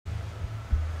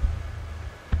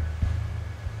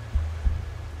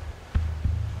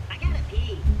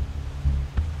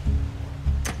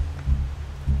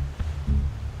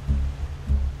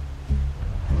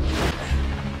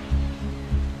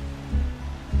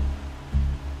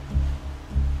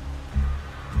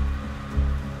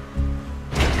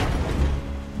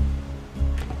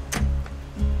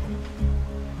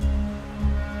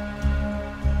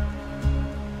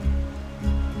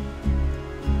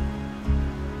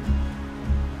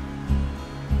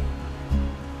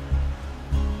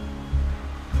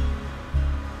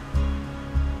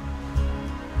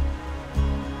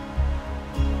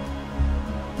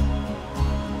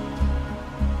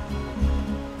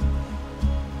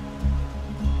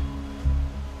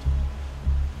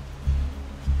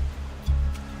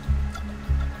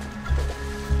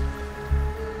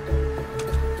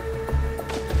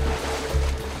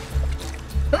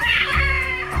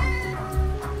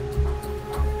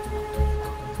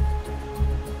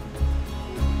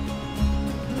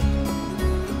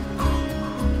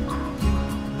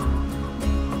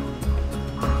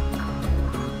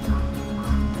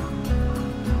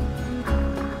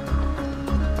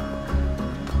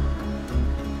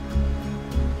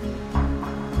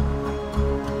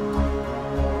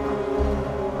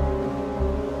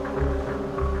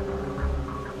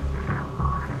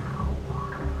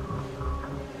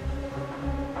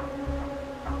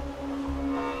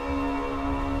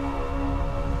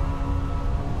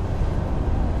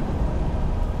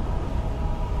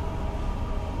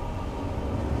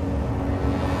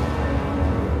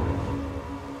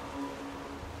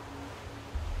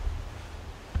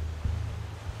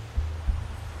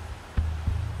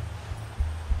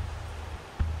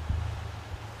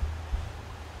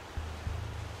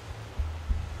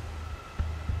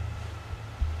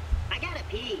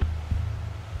pee.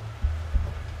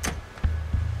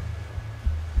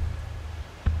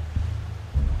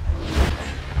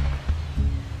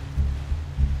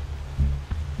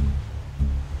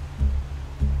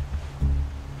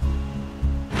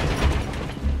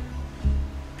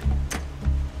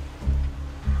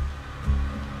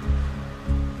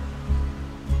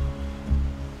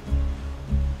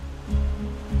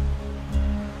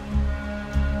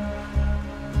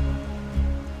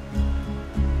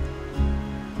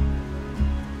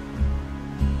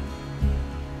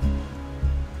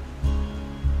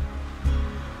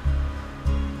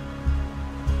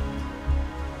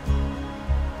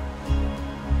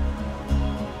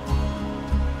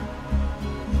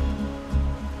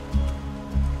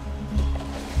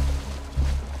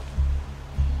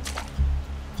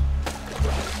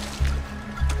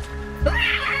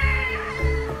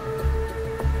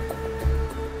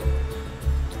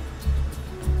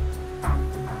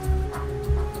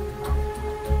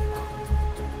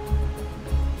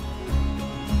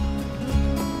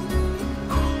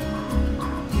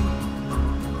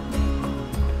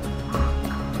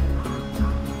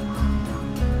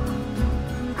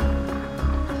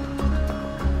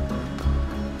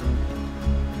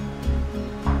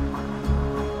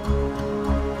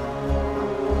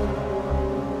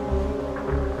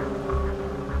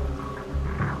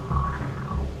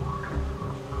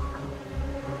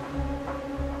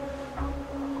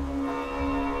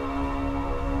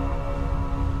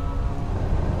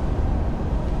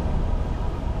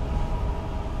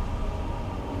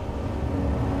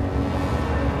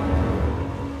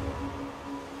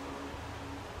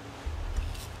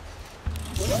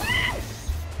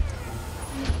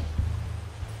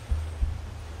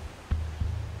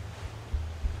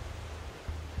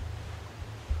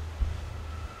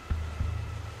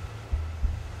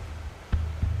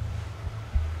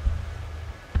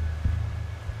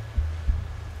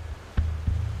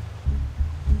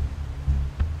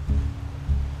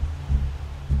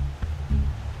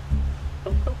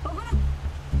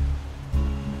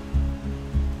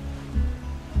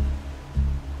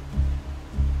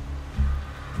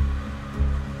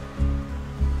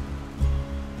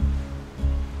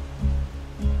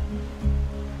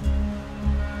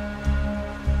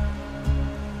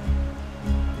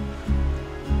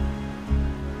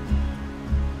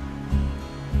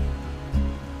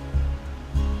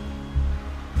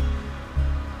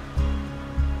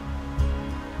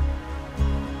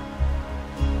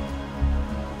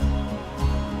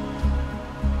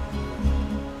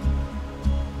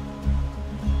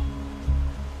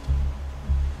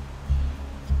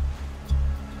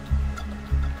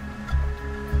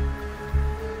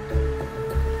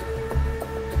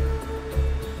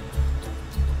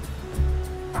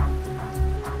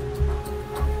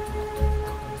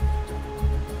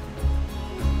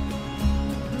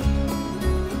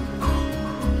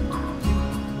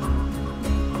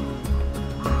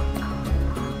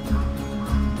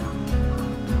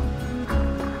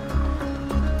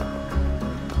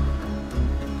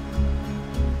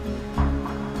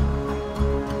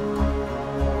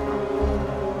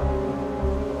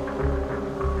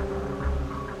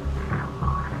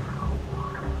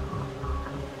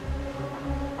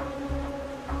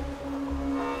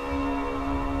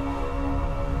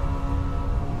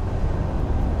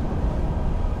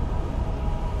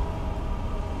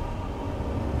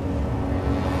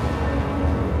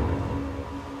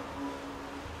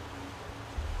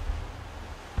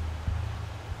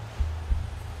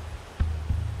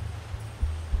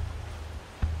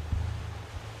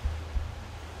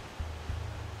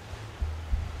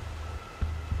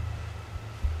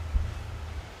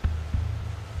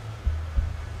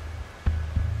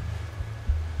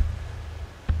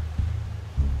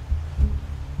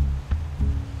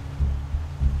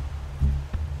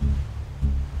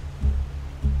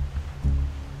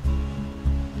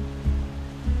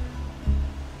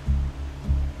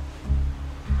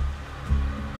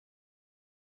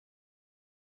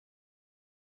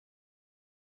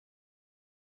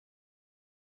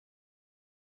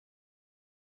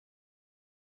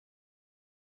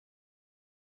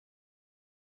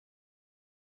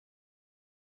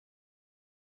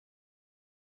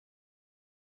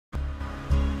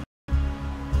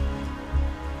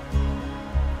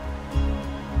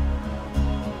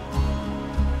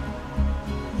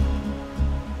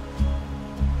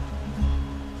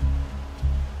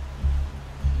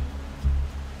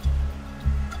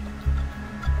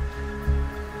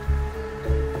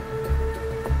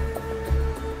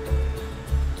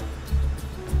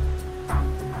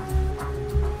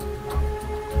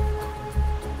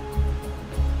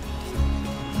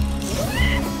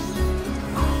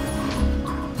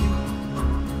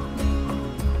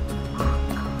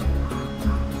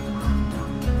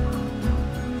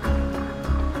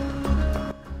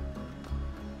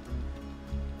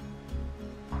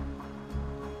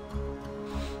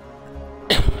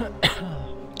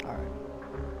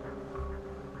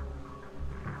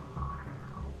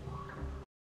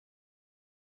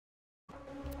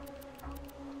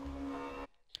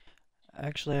 I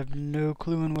actually have no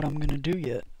clue on what I'm gonna do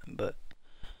yet, but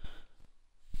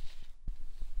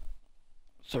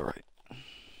it's alright.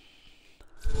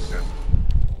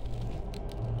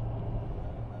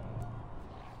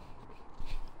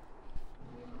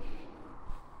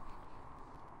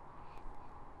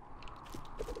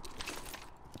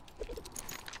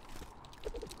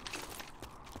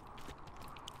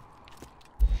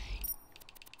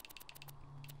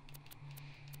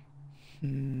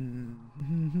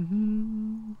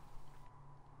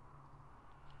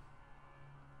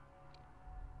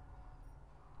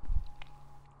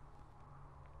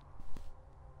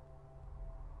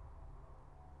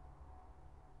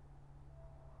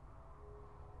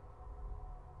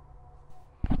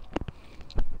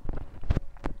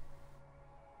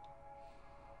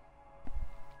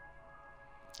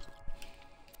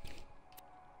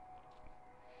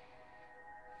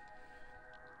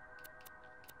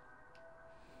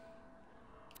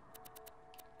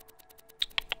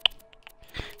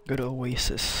 Go to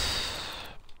Oasis.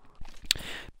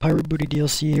 Pirate Booty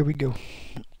DLC, here we go.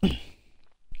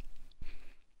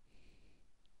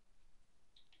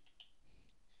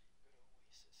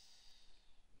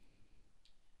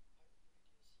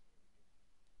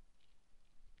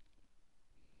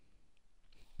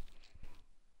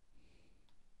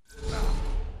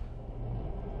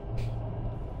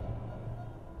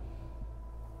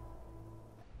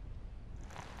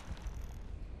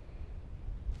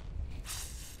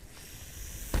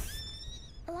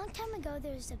 A long time ago,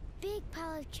 there was a big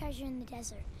pile of treasure in the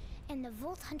desert, and the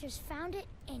Vault Hunters found it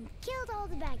and killed all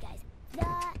the bad guys. The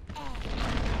end.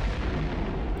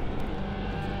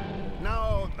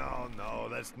 No,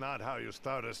 that's not how you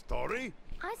start a story.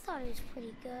 I thought it was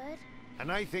pretty good. And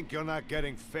I think you're not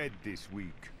getting fed this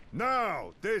week.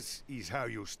 Now, this is how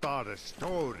you start a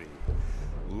story.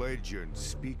 Legends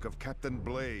speak of Captain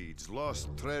Blade's lost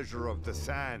treasure of the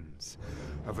sands,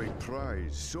 of a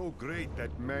prize so great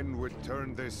that men would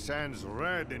turn the sands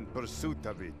red in pursuit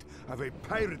of it, of a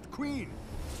pirate queen,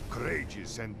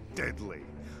 courageous and deadly,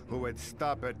 who would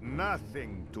stop at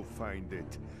nothing to find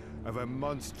it, of a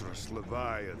monstrous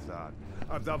leviathan,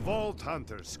 of the Vault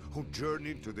Hunters who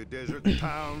journeyed to the desert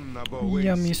town of Oasis,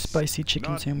 Yummy spicy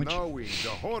chicken not sandwich. knowing the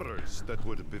horrors that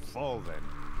would befall them.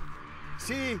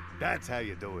 See? That's how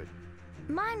you do it.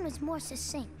 Mine was more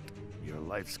succinct. Your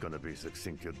life's gonna be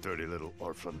succinct, you dirty little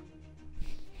orphan.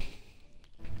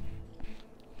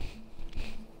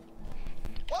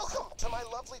 Welcome to my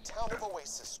lovely town of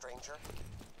Oasis, stranger.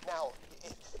 Now,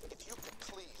 if you could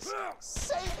please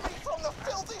save me from the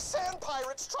filthy sand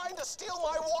pirates trying to steal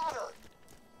my water.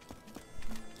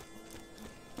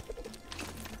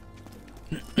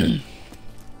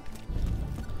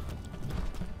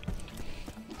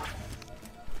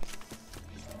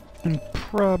 I'm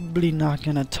probably not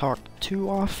gonna talk too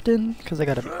often because I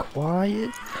gotta be quiet,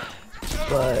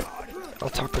 but I'll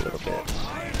talk a little bit.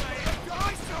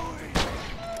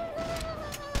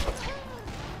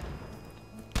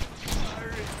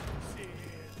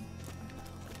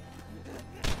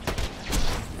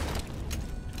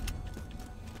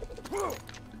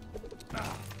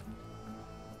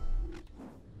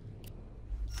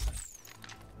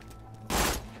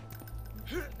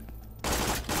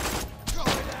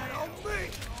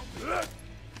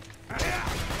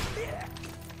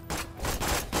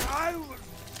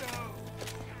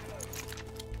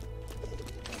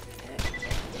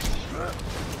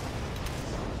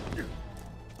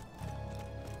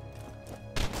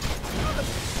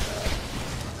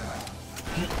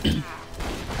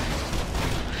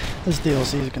 This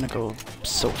DLC is gonna go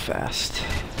so fast.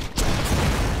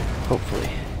 Hopefully.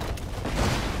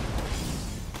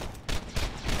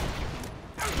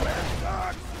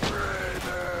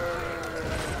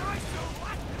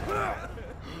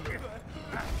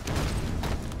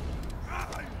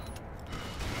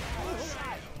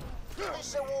 Give me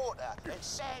some water, and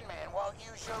Sandman won't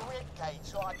use your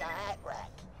ribcage like a hat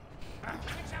rack.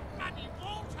 It's a bloody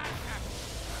Vault Hunter!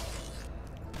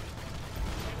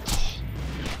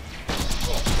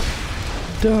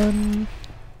 Done.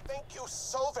 Thank you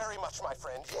so very much, my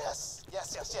friend. Yes.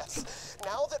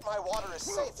 Now that my water is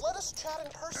safe, let us chat in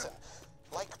person.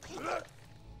 Like people.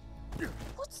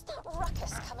 What's that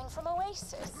ruckus coming from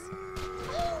Oasis?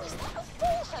 Oh, is that a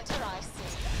Vault Hunter I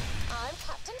see? I'm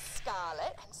Captain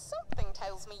Scarlet, and something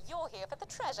tells me you're here for the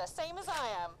treasure, same as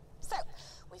I am. So,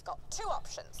 we've got two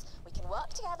options. We can work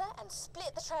together and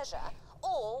split the treasure,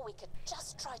 or we could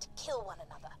just try to kill one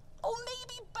another. Or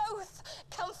maybe both.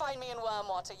 Come find me in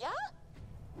Wormwater, yeah?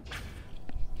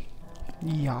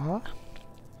 Yeah.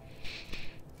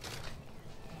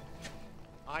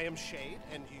 I I am Shade,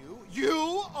 and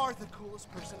you are the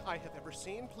coolest person I have ever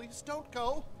seen. Please don't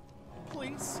go.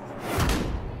 Please.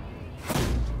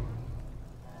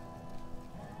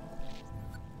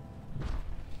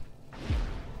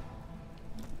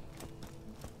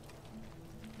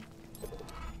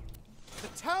 The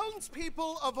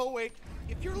townspeople of Awake,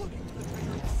 if you're looking for the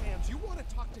treasure of the sands, you want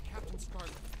to talk to Captain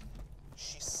Scarlet.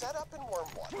 She's set up in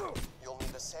Wormwood. You'll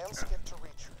need a sand skiff to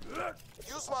reach her.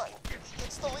 Use mine.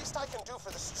 It's the least I can do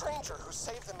for the stranger who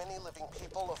saved the many living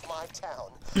people of my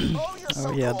town. Oh, you're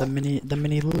so yeah, cool. the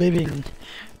many living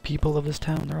people of this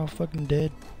town, they're all fucking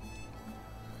dead.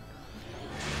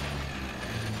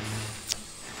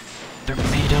 They're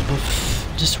made up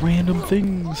of just random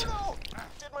things. Oh, no.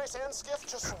 Did my sand skiff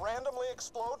just randomly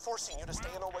explode, forcing you to stay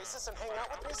in Oasis and hang out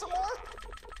with me some more?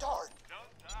 Darn.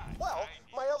 Well,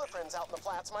 my other friends out in the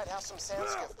flats might have some sand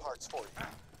skiff parts for you.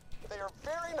 They are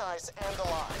very nice and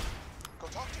alive. Go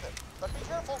talk to them, but be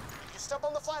careful. If you step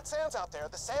on the flat sands out there,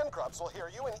 the sand grubs will hear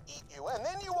you and eat you, and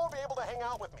then you won't be able to hang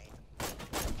out with me.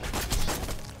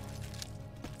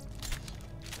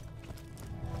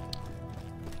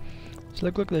 So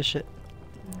look at this shit.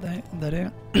 That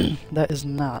ain't that is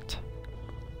not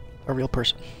a real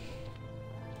person.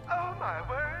 Oh my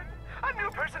word! A new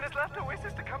person has left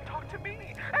Oasis to come talk to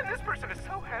me, and this person is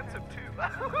so handsome too.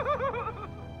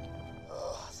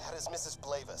 That is Mrs.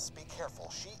 Blavis. Be careful.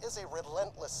 She is a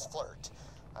relentless flirt.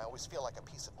 I always feel like a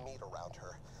piece of meat around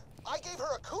her. I gave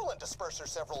her a coolant disperser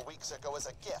several weeks ago as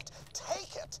a gift.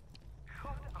 Take it!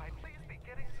 Could I please be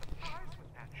getting surprised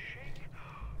with that shake?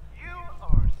 You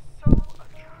are so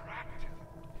attractive.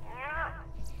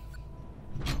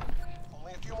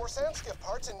 Only a few more sand skiff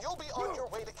parts and you'll be on your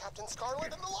way to Captain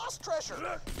Scarlet and the Lost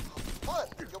Treasure. Fun.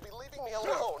 You'll be leaving me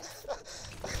alone.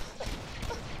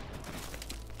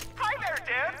 Hi there,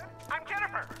 Dad. I'm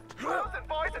Jennifer. Clothes and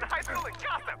boys in high school and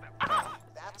gossip.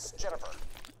 That's Jennifer.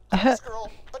 Nice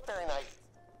girl, but very naive.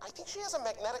 I think she has a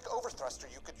magnetic overthruster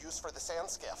you could use for the sand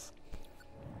skiff.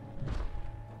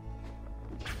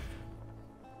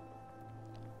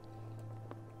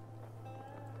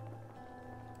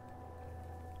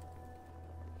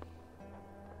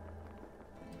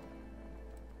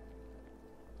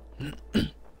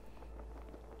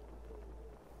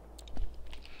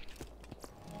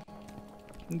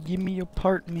 Give me your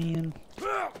part, man.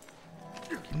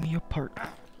 Give me your part.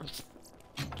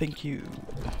 Thank you.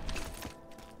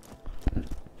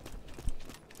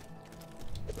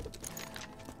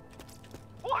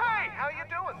 Well, hey, how you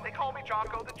doing? They call me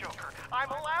Jocko the Joker. I'm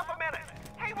a laugh a minute.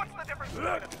 Hey, what's the difference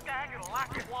between a skag and a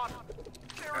lack of water?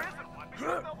 There isn't one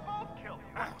because they'll both kill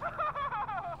you.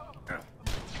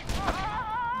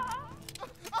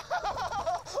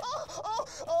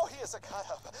 Oh, he is a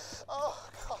cut-up. Oh,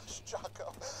 gosh,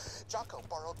 Jocko. Jocko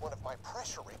borrowed one of my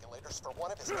pressure regulators for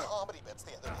one of his comedy bits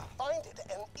the other day. Find it,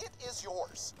 and it is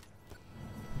yours.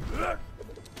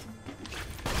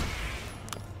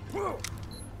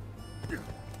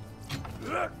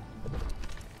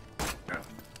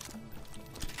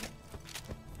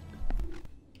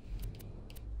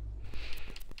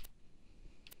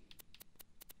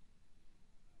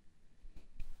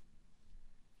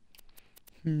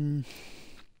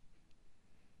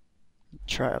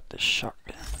 Try out this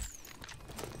shotgun.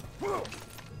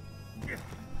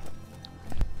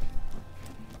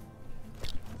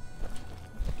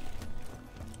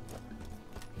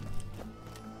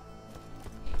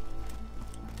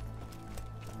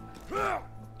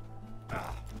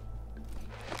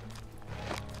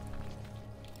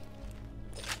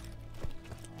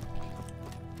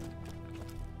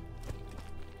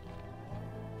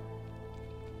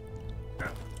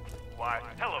 Why,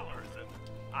 hello, person.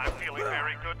 I'm feeling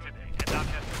very good today, and I'm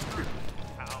just...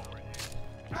 How are you?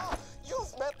 Ah,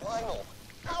 you've met Lionel.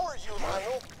 How are you,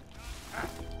 Lionel?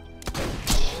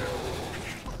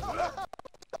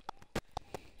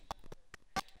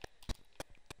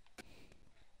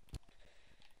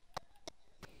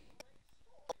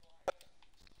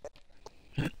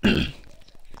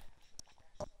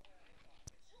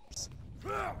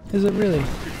 Is it really?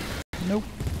 Nope.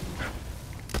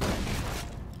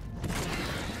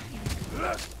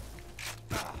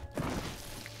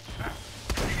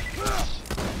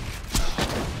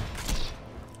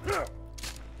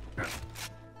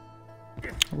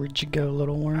 Where'd you go,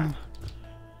 little worm?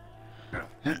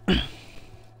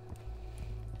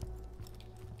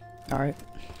 Alright.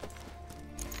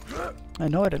 I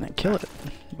know I didn't kill it,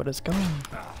 but it's gone.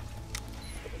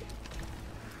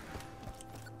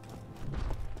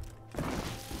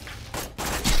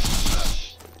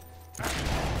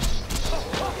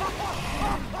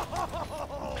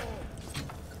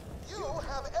 You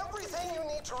have everything you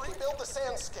need to rebuild the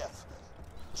sand skiff.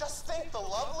 Just think the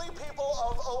lovely people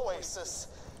of Oasis.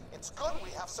 It's good we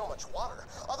have so much water.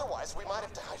 Otherwise, we might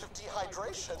have died of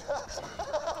dehydration.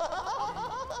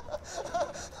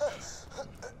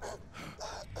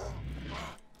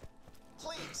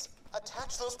 Please,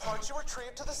 attach those parts you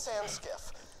retrieved to the sand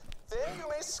skiff. Then you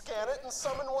may scan it and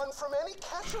summon one from any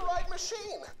catch-a-ride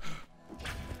machine.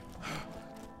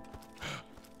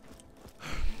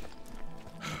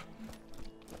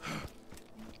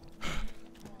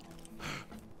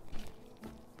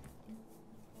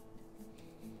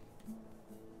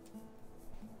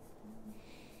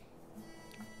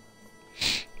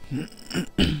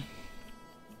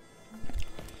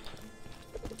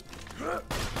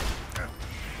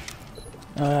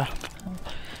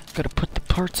 Gotta put the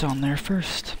parts on there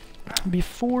first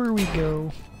before we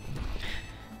go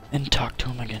and talk to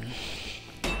him again.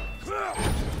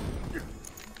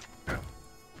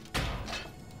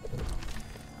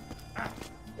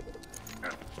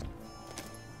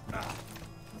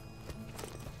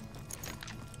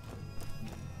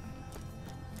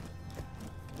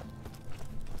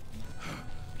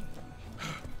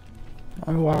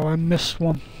 Oh wow, I missed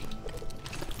one.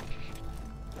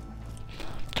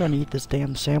 Trying to eat this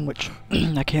damn sandwich.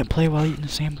 I can't play while eating a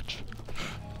sandwich.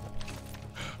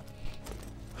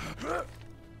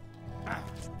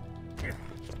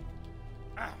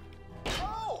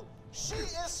 Oh, she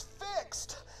is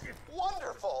fixed.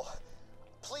 Wonderful.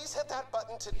 Please hit that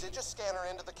button to digiscan her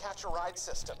into the catch-a-ride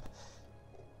system.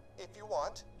 If you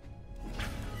want.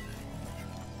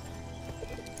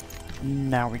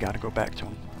 Now we gotta go back to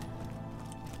him.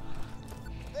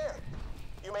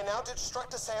 You may now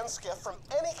destruct a sand skiff from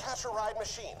any catch-a-ride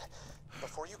machine.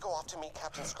 Before you go off to meet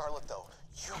Captain Scarlet, though,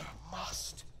 you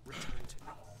must return to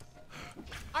me.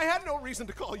 I had no reason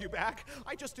to call you back.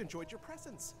 I just enjoyed your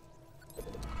presence.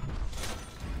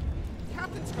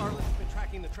 Captain Scarlet has been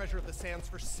tracking the treasure of the sands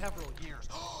for several years.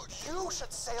 You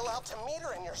should sail out to meet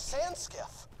her in your sand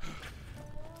skiff.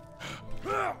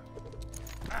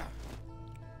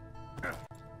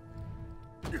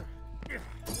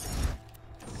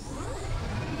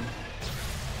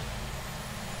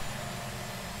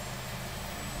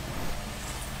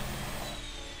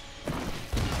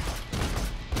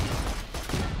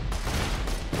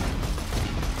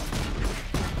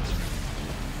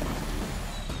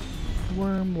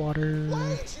 Worm water.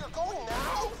 Wait, you're going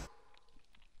now?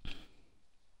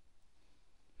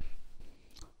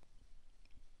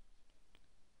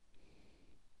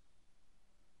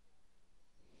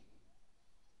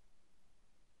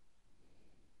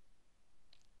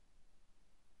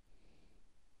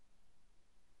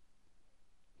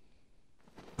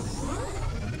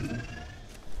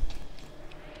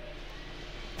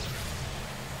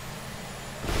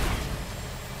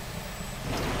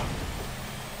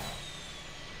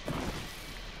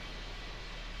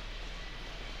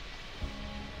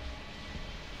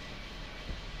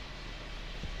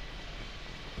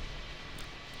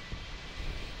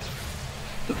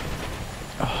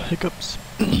 Oh, hiccups.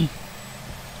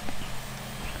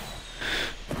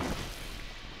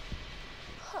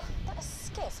 Huh, that a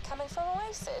skiff coming from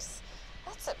Oasis.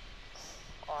 That's a...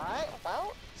 Alright,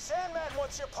 well... Sandman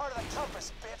wants your part of the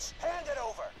compass, bitch. Hand it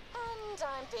over. And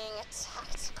I'm being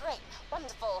attacked. Great,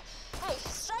 wonderful. Hey,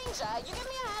 stranger, you give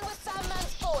me a hand with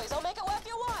Sandman's boys. I'll make it worth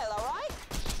your while, alright?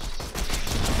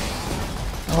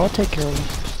 I'll take care of him.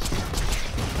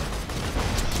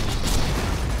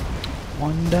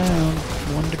 One down,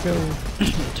 one to go.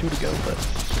 Two to go, but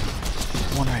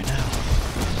one right now.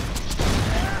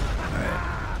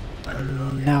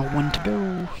 Alright. Now one to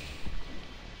go.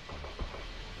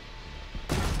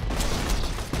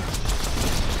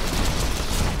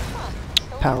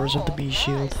 Powers of the bee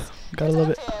shield. Gotta love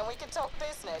it. We can talk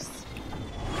business.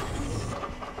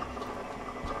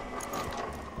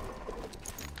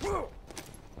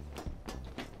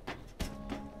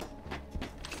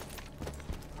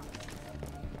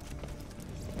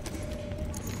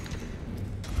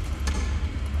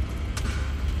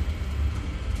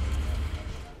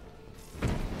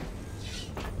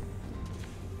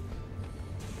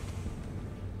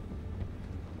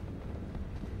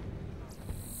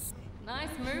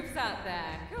 Nice moves out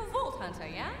there. You're a vault hunter,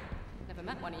 yeah? Never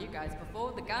met one of you guys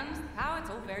before. The guns, the power, it's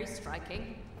all very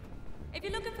striking. If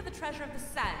you're looking for the treasure of the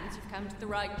sands, you've come to the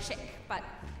right chick. But,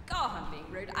 God, I'm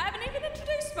being rude. I haven't even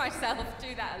introduced myself.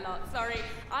 Do that a lot, sorry.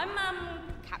 I'm,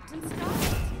 Captain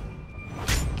Scarlet.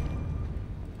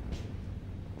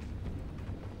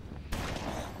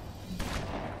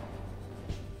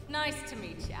 Nice to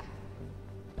meet ya.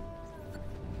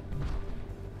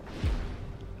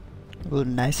 Well,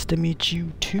 nice to meet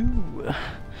you too,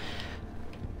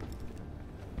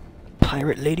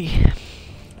 pirate lady.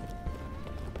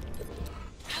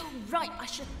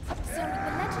 So the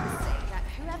legends say that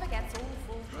whoever gets all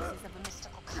 4 pieces of the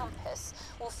mystical compass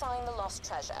will find the lost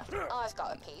treasure. I've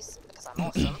got a piece, because I'm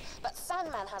awesome, but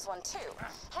Sandman has one too.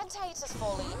 Head to Hater's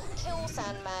Folly, kill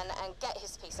Sandman, and get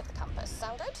his piece of the compass.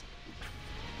 Sound good?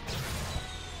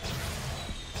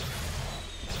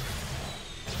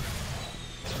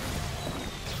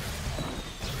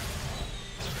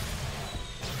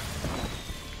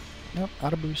 Nope,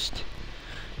 out of boost.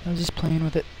 I was just playing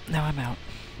with it. Now I'm out.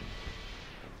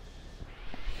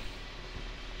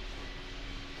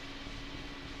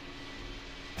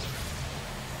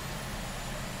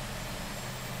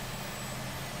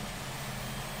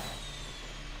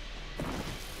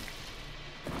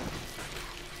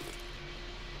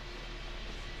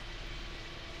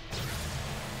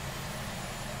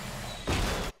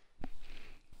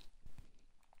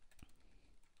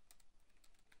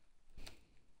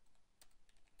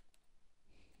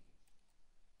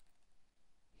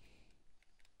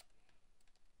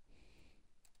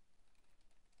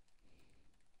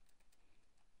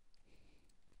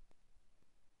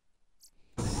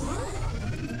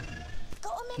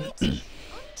 I'm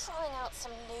trying out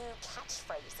some new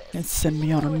catchphrases. And send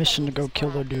me on a mission to go kill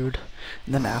the dude,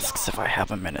 and then asks if I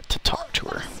have a minute to talk to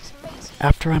her.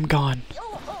 After I'm gone.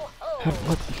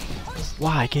 What?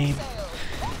 Why, game?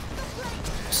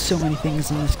 So many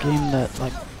things in this game that,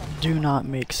 like, do not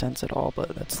make sense at all,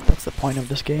 but that's the point of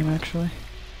this game, actually.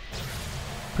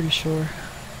 Pretty sure.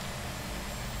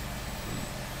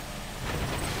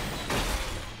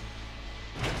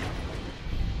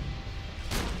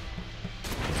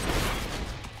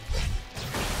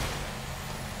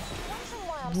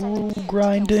 Ooh,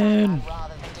 grinding.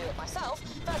 Rather than do it myself.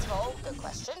 First of all, good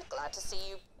question. Glad to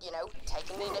see you know,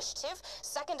 taking the initiative.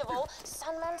 Second of all,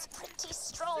 Sandman's pretty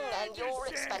strong and you're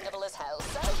expendable as hell,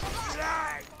 so good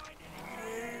luck.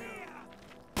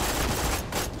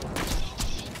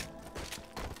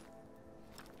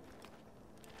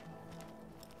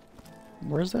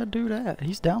 Where's that dude at?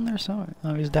 He's down there somewhere.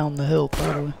 Oh, he's down the hill,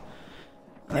 probably.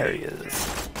 There he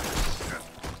is.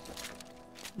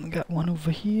 We got one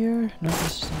over here. No,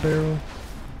 this is a barrel.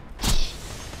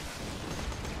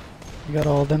 We got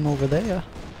all of them over there.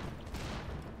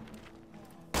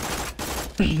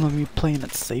 Let me playing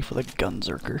it safe with a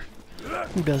Gunzerker.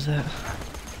 Who does that?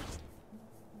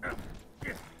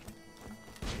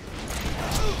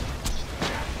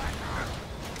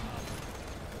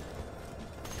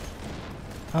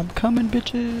 I'm coming,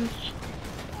 bitches!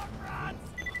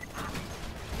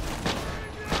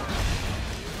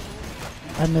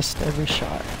 I missed every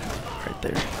shot. Right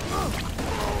there.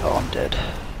 Oh, I'm dead.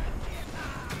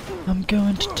 I'm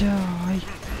going to die.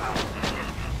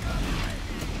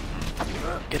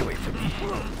 Get away from me.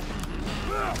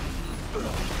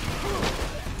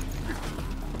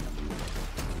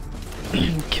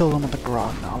 Kill them with a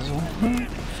grog nozzle.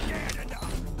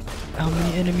 How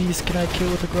many enemies can I kill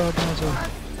with a grog nozzle?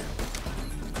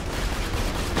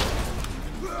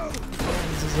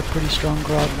 This is a pretty strong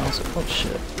grog nozzle. Oh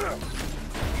shit.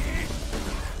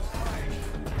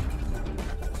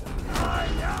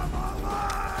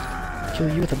 Kill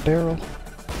you with a barrel.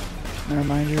 Never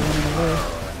mind, you're running away.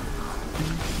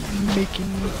 You're making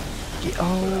me get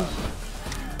all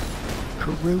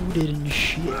corroded and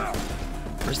shit.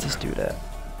 Where's this dude at?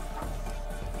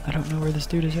 I don't know where this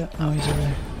dude is at. Oh, he's over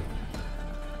there.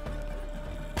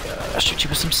 I'll shoot you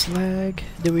with some slag.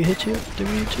 Did we hit you? Did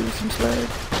we hit you with some slag?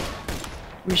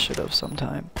 We should have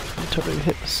sometime. We totally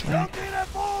hit with slag.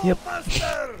 Yep.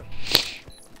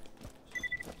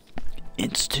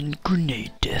 Instant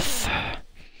grenade death.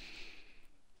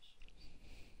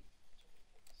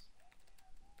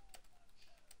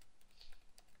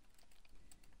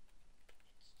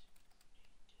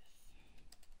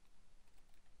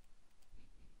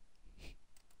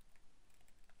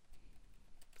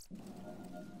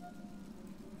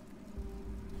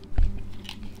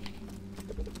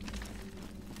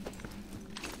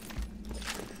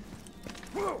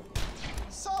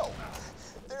 So,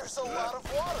 there's a lot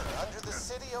of water under the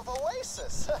city of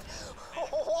Oasis.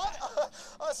 What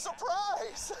a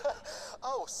surprise!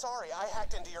 Oh, sorry, I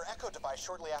hacked into your echo device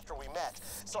shortly after we met,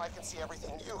 so I can see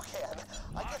everything you can.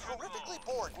 I get horrifically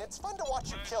bored, and it's fun to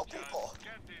watch you kill people.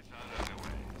 Get this out of the way.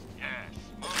 Yes,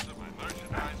 most of my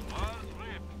merchandise was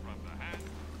ripped from the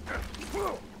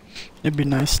hand. It'd be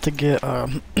nice to get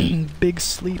Big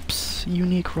Sleep's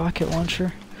unique rocket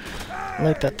launcher. I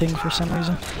like that thing for some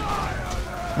reason.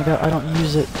 I don't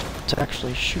use it to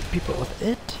actually shoot people with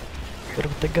it, but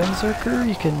with the Gunzerker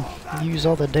you can use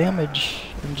all the damage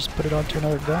and just put it onto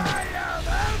another gun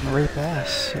and rape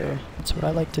ass, so that's what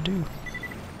I like to do.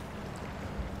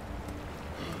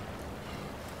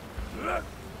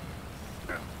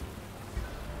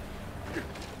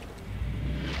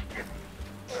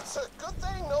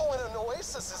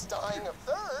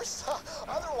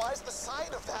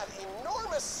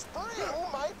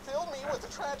 with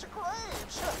a tragic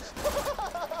rage.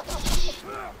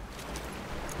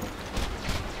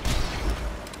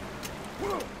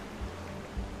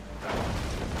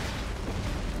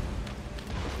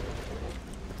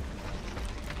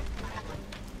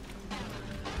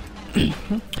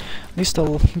 At least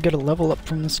I'll get a level up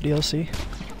from this DLC.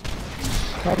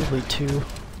 Probably two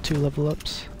level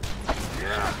ups.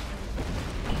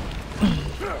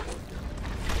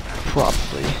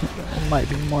 Probably. It might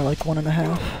be more like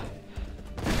 1.5.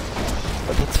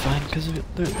 But that's fine, because we've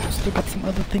still got some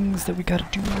other things that we gotta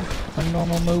do on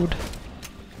normal mode.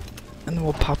 And then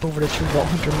we'll pop over to True Vault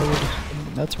Hunter mode,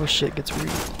 and that's where shit gets real.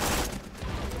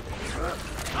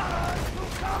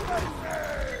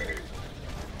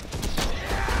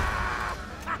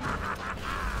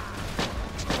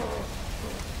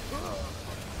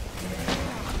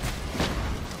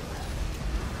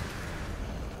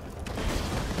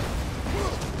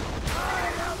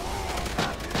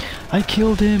 I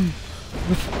killed him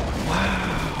with,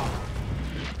 wow.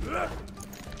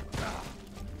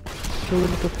 Killed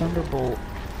him with a thunderbolt.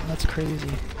 That's crazy.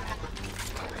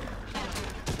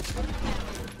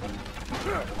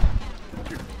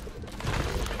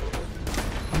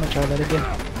 I'm gonna try that again.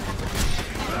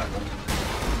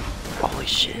 Holy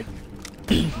shit.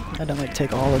 I didn't like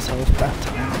take all his health that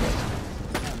time.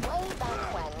 Way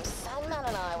back when, Sandman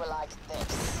and I were like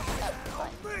this. Oh,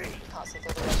 right. Can't see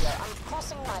through the radio. I'm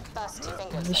crossing my first two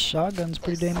fingers. This shotgun's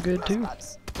pretty damn good too.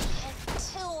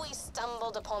 Until we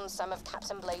stumbled upon some of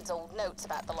Captain Blade's old notes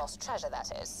about the lost treasure,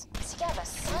 that is. Together,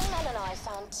 Sandman and I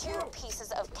found 2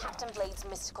 pieces of Captain Blade's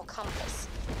mystical compass.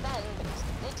 Then, because I'm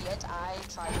an idiot, I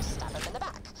tried to stab him in the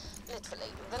back.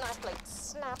 Literally. The knife blade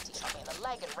snapped, he shot me in the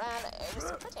leg and ran. It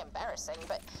was pretty embarrassing,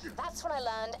 but that's when I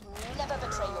learned never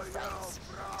betray your friends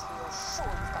until you're sure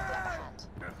you've got the upper hand.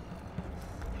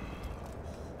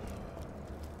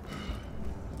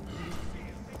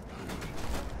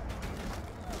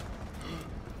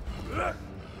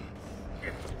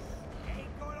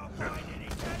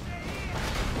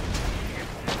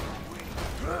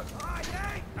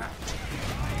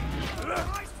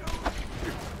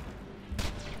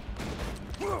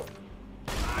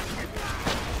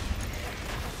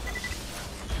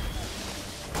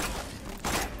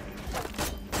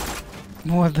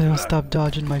 What the hell? Stop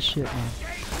dodging my shit, man.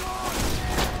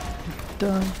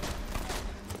 Done.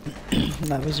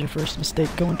 That was your first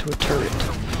mistake, going to a turret.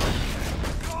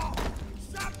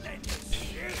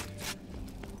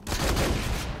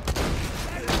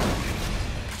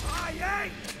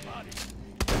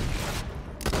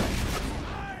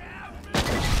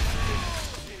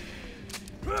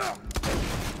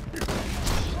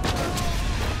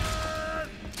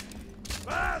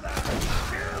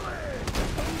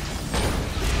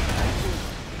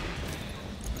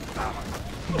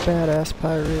 Badass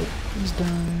pirate, he's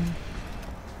done.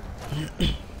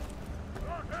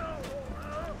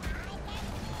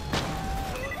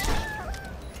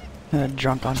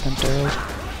 Drunk on Pantera.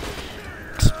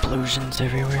 Explosions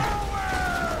everywhere.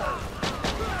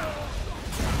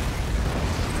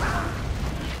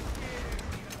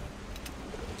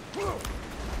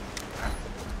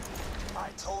 I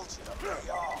told you to lay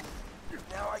off.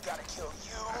 Now I gotta kill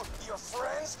you, your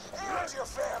friends, and your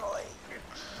family.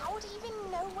 How do you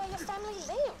even know where your family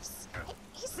lives?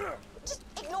 He's... just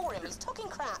ignore him, he's talking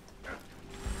crap.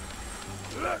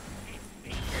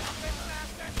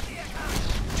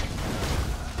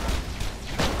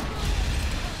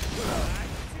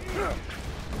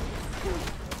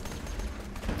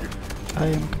 I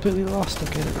am completely lost.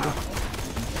 Okay, there we go.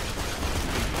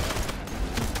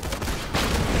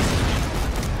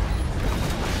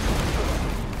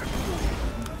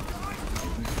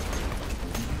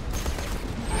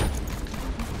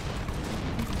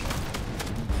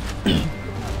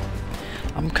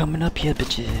 I'm coming up here,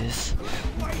 bitches.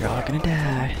 You're all gonna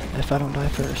die if I don't die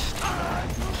first.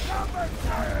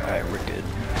 Alright, we're good.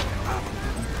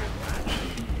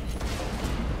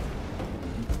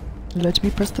 Let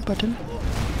me press the button.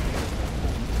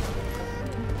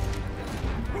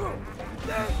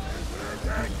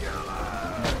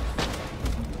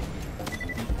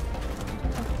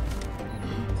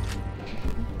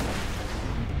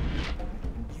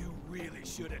 You really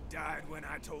should have died when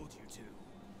I told you to.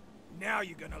 Now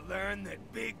you're gonna learn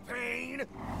that big pain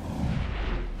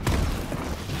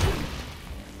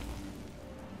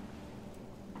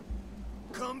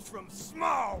comes from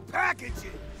small packages.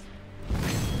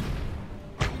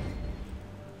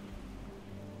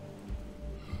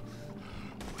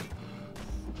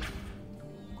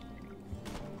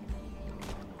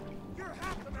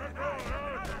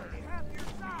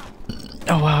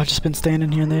 Oh wow, I've just been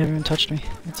standing here and they haven't even touched me.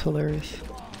 It's hilarious.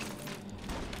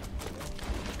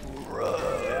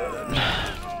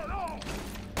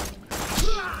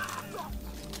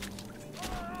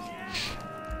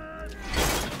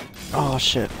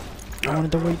 shit. I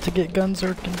wanted to wait to get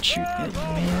Gunzerk and shoot at you,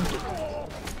 man.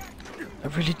 I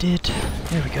really did.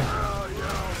 There we go.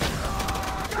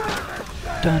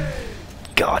 Done.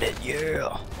 Got it,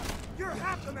 yeah. You're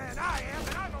half the man I am,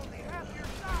 and I'm only half your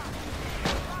size.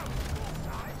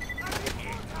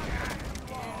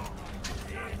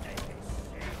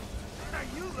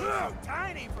 You look so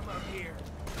tiny from up here.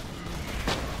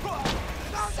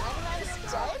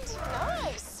 Sandman's dead?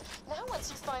 Nice. Now once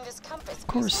you find his compass, Of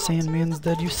course, Sandman's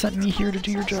dead. You sent me here to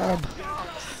do your job.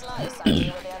 Slightest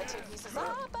idea where the other two pieces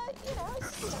are, but you know,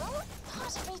 still,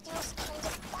 part of me feels kind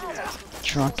of bad.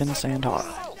 Drunken Sandhawk.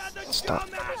 Stop.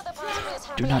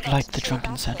 Do not like the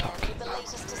Drunken Sandhawk. The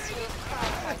latest issue of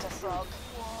Crime Fighter Frog.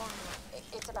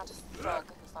 It's about a frog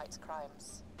who fights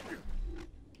crimes.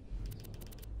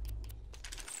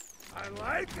 I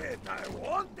like it. I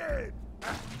want it.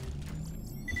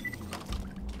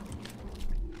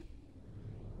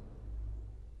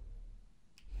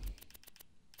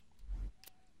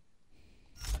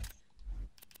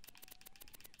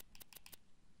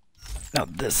 Now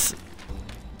this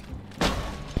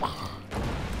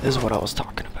is what I was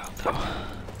talking about, though.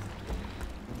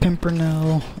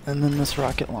 Pimpernel, and then this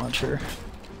rocket launcher.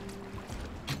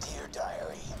 Dear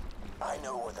Diary, I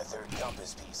know where the third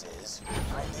compass piece is.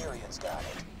 Iberian's got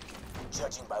it.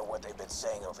 Judging by what they've been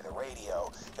saying over the radio,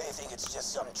 they think it's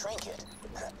just some trinket.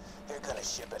 They're gonna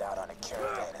ship it out on a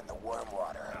caravan in the worm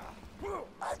water.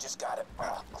 I've just got it.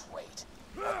 Oh, great.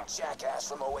 A jackass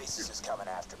from Oasis is coming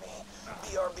after me.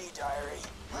 BRB, Diary.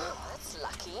 That's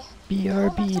lucky.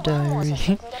 BRB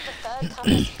diary.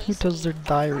 Who tells their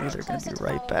diary they're gonna be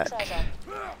right back?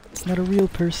 It's not a real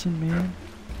person, man.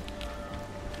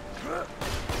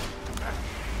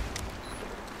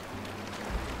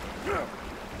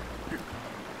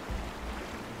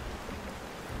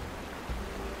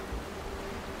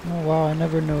 Oh wow, I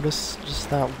never noticed just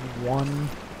that one.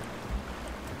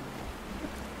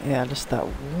 Yeah, just that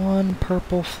one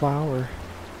purple flower.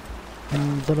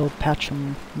 And little patch of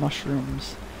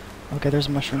mushrooms. Okay, there's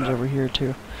mushrooms over here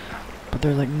too. But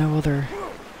there's like no other...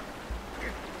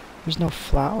 There's no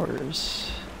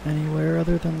flowers anywhere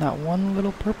other than that one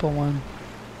little purple one.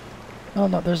 Oh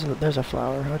no, there's a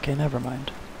flower. Okay, never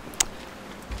mind.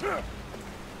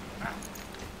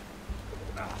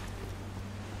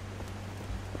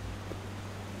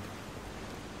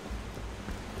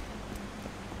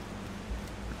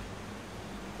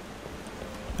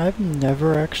 I've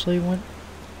never actually went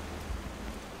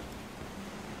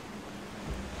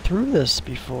through this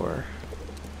before.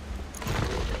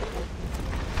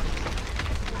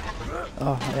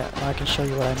 Oh yeah, I can show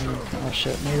you what I mean. Oh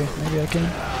shit, maybe I can.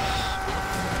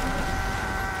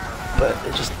 But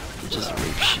it just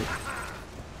rape shit.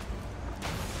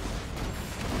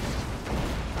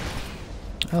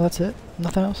 Oh, that's it?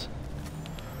 Nothing else?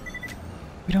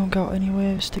 We don't got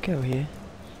anywhere else to go here.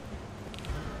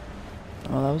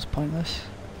 Oh, that was pointless.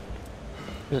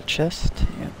 There's a chest?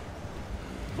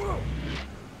 Yeah.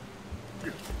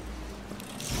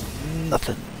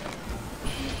 Nothing.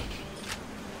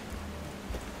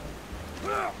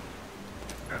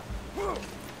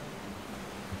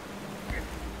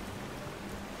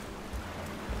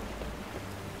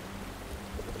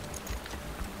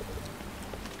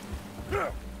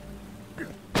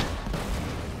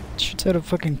 Shoots out a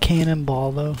fucking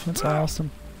cannonball though. That's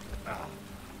awesome.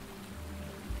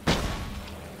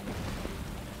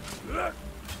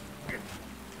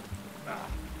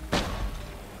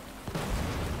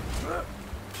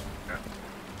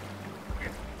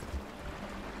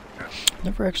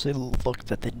 Never actually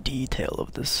looked at the detail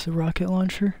of this rocket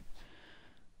launcher.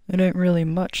 It ain't really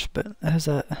much, but it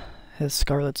has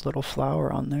Scarlet's little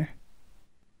flower on there.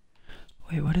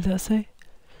 Wait, what did that say?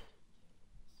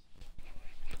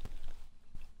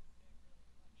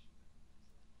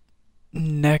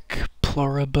 Neck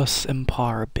pluribus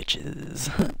impar, bitches.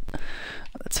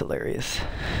 That's hilarious.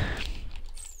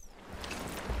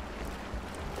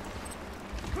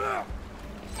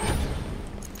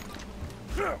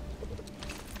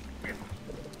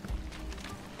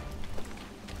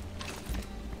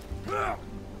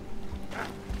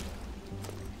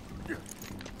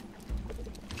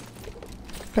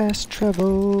 Fast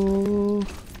travel.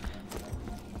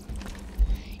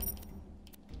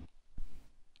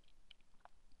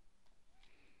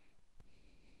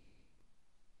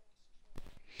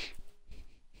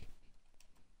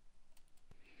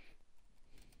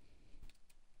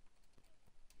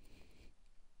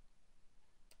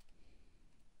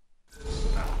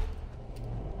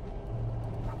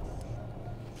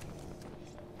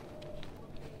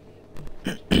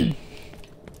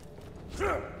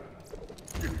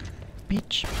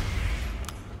 Beach.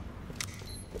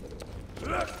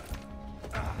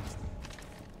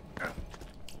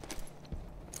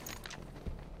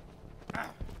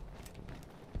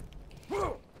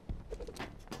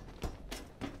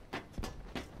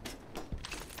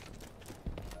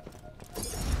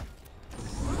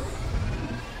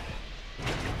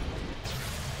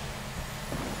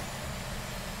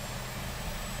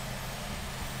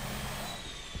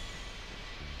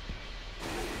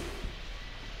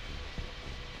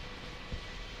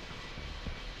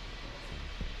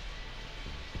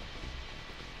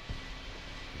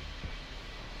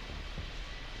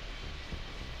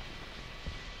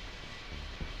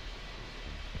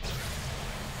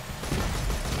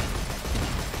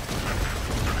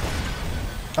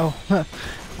 Oh, I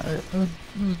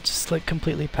just like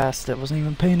completely passed it. Wasn't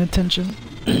even paying attention.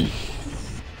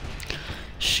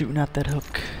 Shooting at that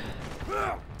hook.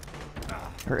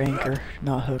 Or anchor,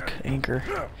 not hook, anchor.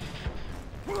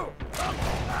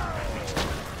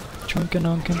 Drunken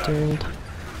uncontrolled.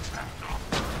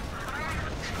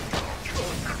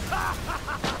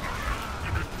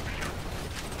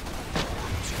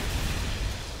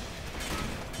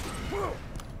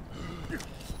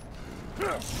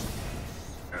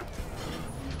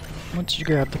 Once you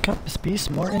grab the compass piece,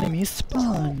 more enemies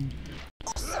spawn.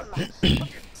 Awesome! We're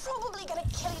probably gonna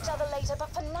kill each other later,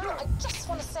 but for now, I just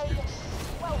want to say,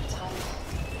 well done.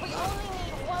 We only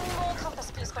need one more compass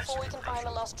piece before we can find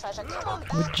the lost treasure. Come on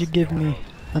back. Would you give me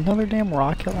another damn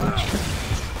rocket launcher?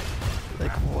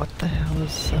 Like, what the hell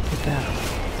is up with that?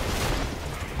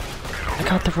 I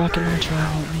got the rocket launcher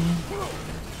out, man.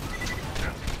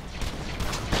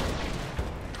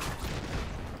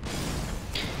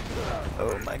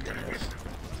 Oh my goodness.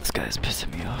 This guy's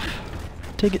pissing me off.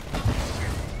 Take it.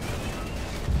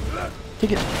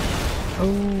 Take it.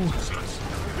 Oh.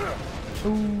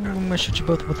 Oh, I'm gonna shoot you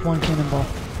both with one cannonball.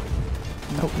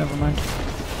 Nope, never mind.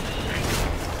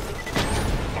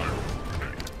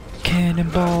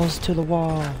 Cannonballs to the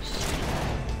walls.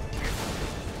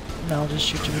 Now I'll just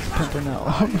shoot you with the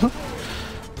pimpernel.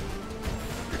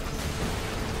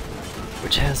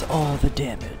 Which has all the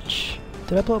damage.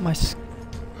 Did I blow up my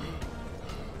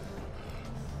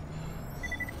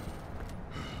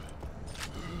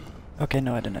Okay,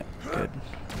 no I didn't. Good.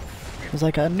 It was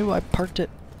like I knew I parked it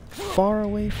far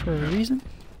away for a reason.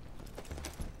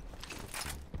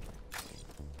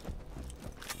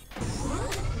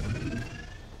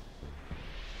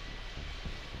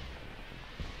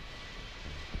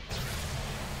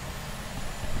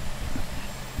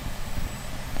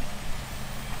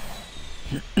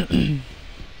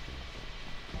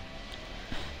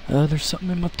 There's something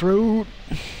in my throat.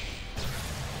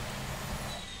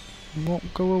 It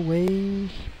won't go away.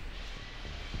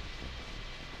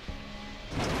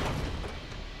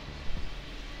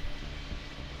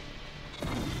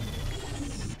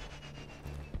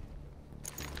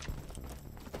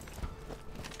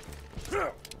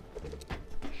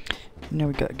 Now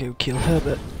we gotta go kill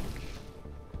Herbert.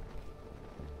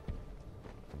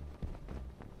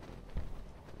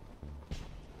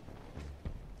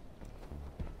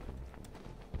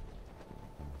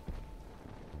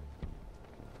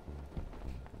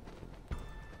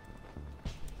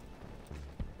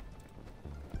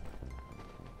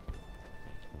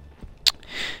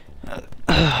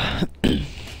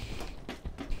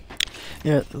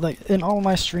 Yeah, like in all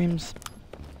my streams,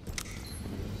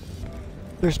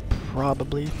 there's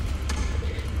probably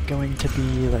going to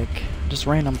be like just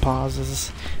random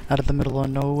pauses out of the middle of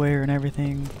nowhere and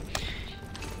everything.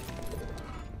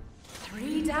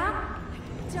 3 down.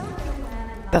 I don't know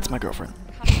where That's my girlfriend.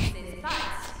 but I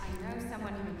know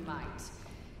someone who might.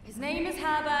 His name is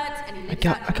Herbert, and he lives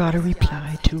out I got a in the reply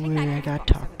yard. to Take that her. I gift got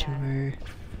to box talk over to there. her.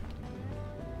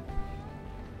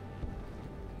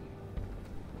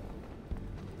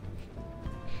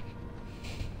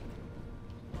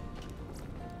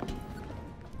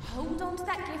 Hold on to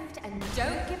that gift and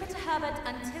don't give it to Herbert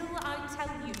until I tell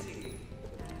you to.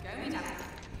 Go meet up.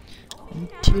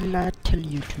 Until I tell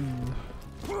you to.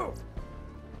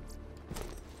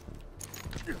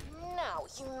 Now,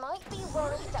 you might be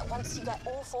worried that once you get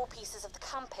all 4 pieces of the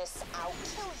compass, I'll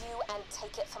kill you and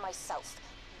take it for myself.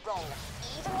 Wrong.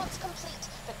 Even once complete,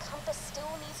 the compass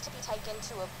still needs to be taken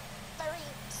to a very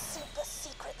super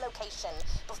secret location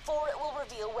before it will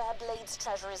reveal where Blade's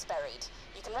treasure is buried.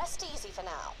 You can rest easy for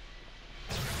now.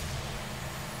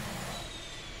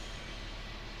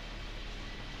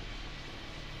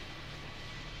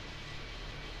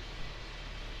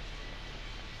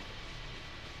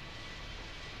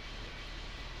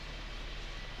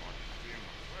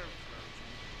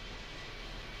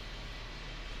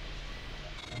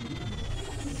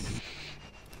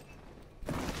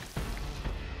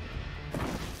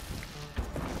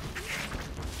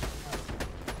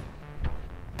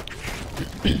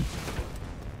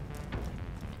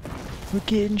 We're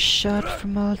getting shot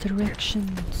from all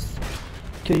directions.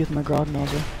 Kill you with my grog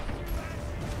nozzle.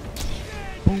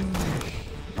 Boom.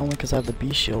 Only because I have the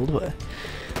bee shield, but.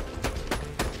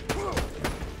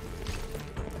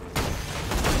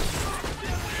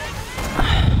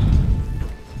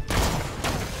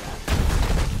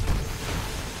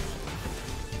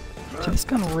 So this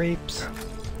gun rapes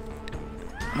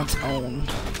on its own.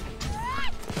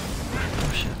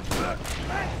 Oh shit.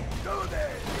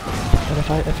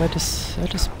 But if I just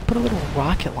put a little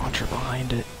rocket launcher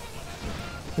behind it,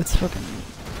 it's fucking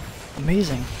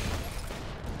amazing.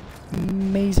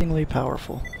 amazingly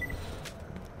powerful.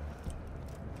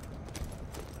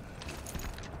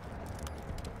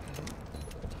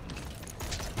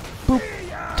 Boop!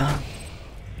 Done.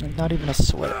 Not even a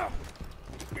sweat.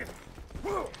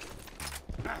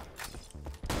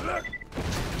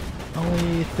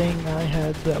 Only thing I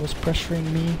had that was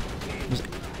pressuring me was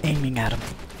aiming at him.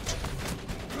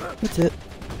 That's it.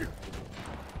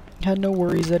 Had no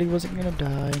worries that he wasn't gonna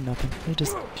die, nothing. He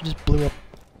just blew up.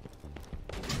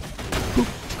 Boop,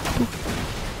 boop.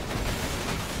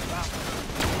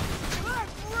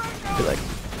 Be like,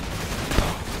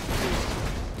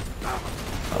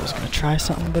 I was gonna try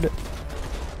something, but it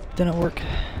didn't work.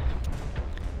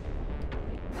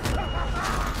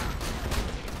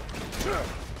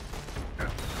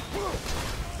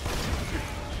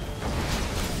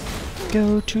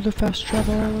 Go to the fast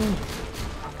travel!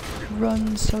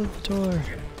 Run, Salvatore!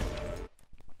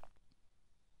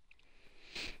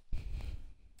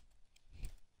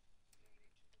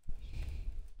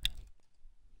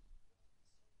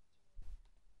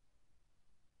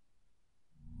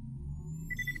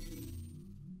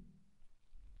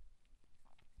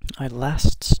 I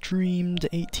last streamed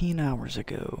 18 hours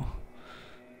ago.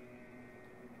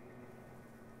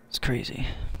 It's crazy.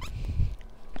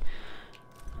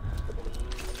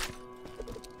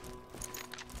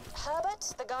 Herbert,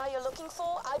 the guy you're looking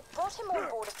for, I brought him on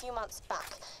board a few months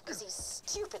back because he's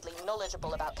stupidly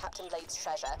knowledgeable about Captain Blade's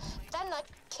treasure. Then I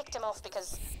kicked him off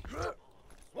because...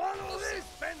 Swallow this,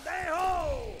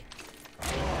 pendejo!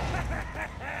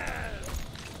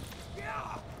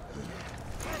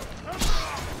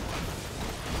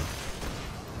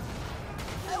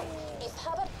 Oh, if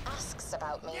Herbert asks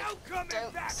about me, don't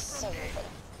say anything.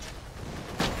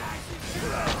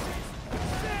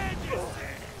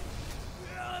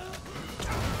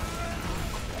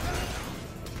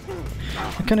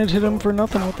 I couldn't hit him for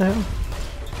nothing, what the hell?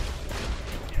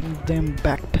 Damn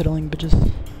backpedaling bitches.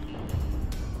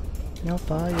 No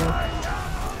fire.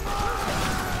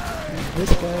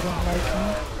 This guy don't like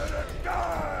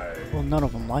me. Well, none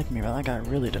of them like me, but that guy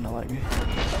really didn't like me.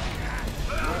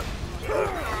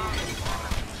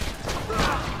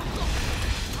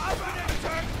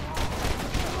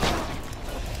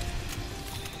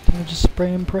 I just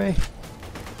spray and pray.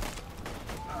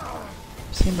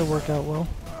 Seemed to work out well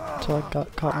until I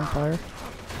got caught on fire.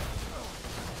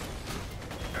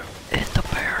 Hit the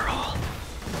barrel.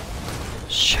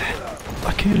 Shit,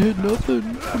 I can't hit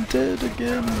nothing. I'm dead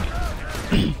again.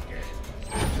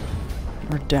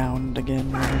 Or downed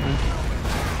again, whatever.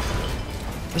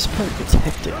 This part gets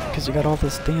hectic because you got all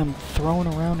this damn throwing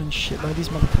around and shit by these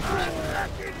motherfuckers.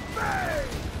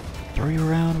 Throw you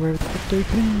around wherever the fuck they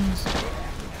please.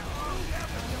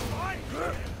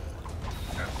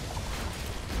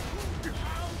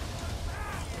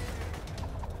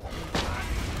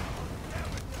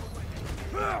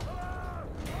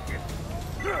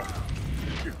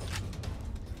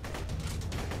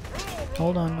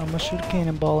 Hold on, I'm gonna shoot a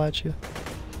cannonball at you.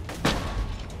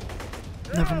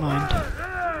 Never mind.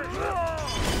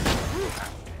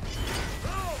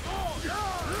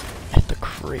 At the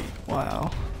crate,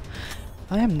 wow.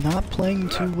 I am not playing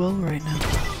too well right now.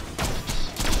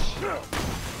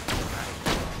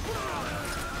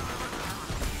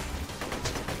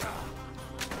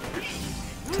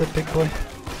 What's that, big boy?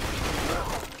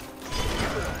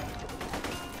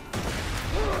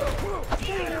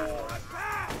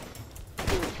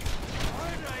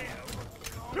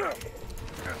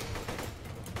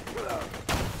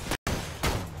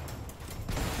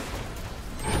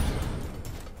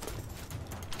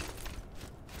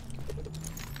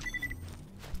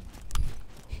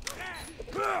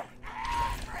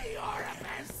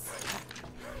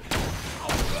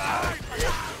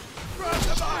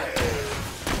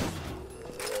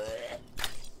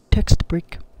 Text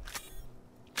break.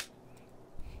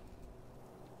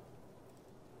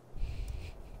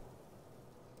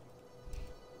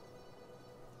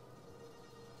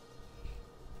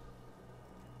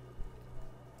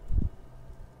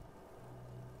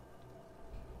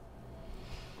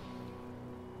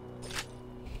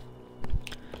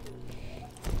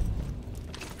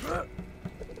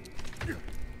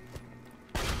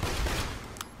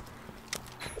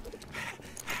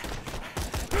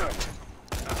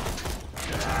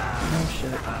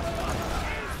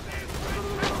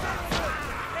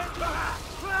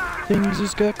 Things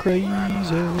just got crazy. Things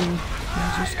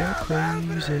just got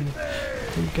crazy.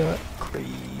 We got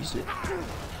crazy.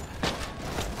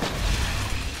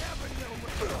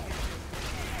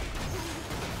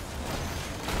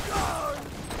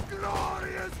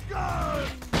 Glorious gun!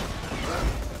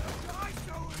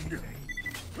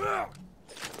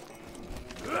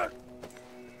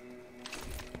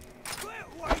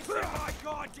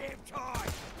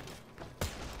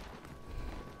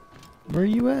 Where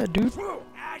you at, dude?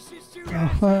 Ashes to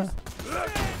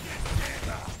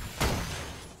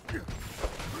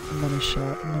Money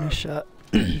shot, money shot.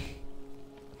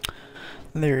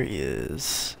 There he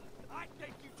is. I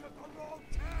think you took a wrong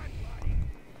turn, buddy.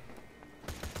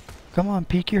 Come on,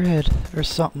 peek your head or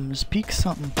something. Just peek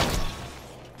something.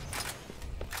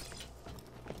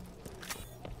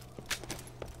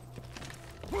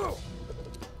 Oh,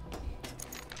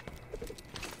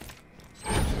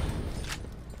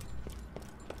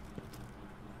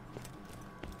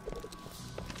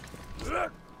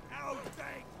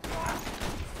 thank God.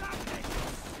 Something.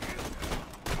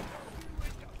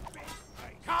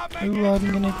 Ooh,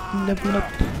 I'm gonna level up.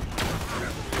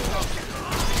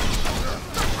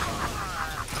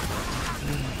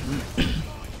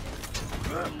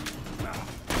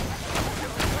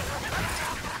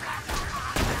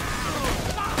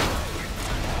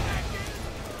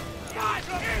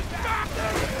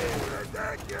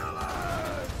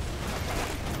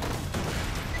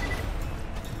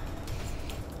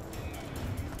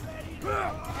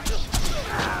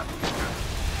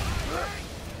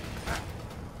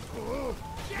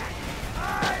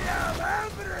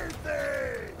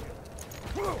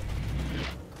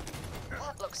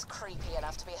 That looks creepy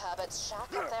enough to be Herbert's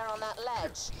shack up there on that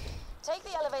ledge. Take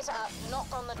the elevator up, knock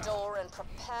on the door, and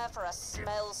prepare for a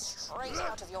smell straight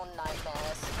out of your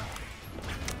nightmares.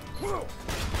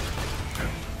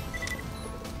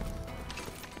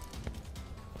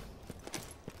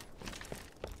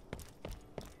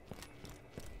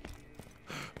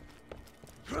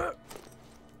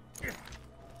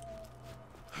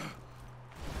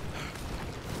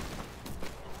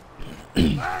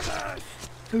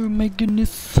 Oh my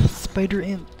goodness, spider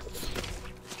ants.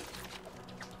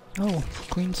 Oh,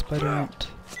 queen spider ant.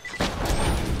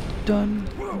 Done.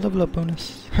 Level up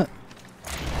bonus.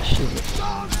 Shit.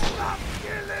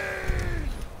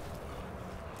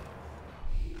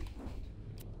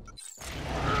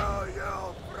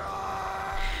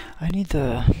 I need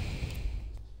the...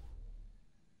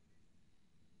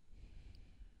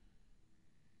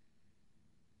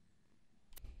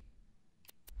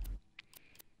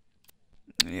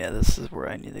 Yeah, this is where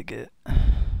I need to get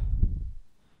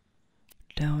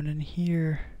down in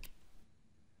here.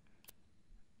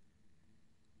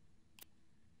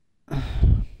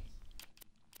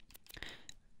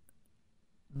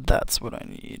 That's what I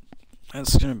need.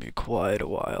 It's gonna be quite a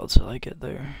while till I get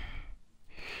there.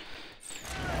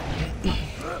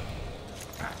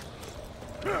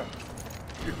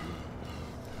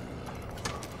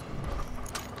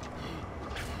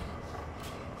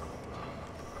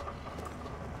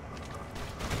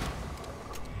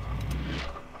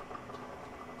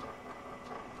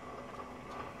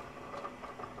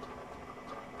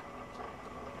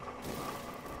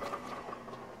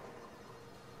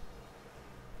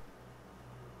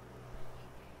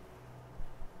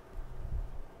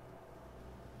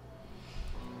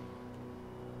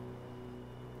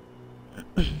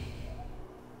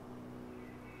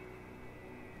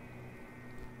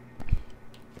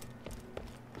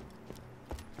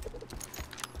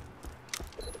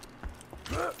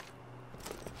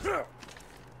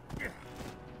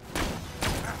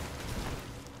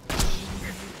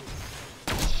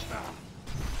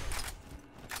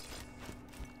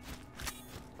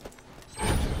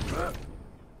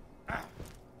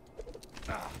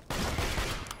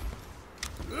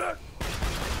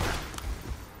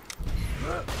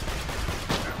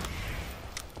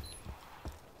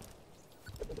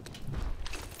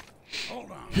 Hold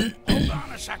on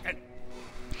a second.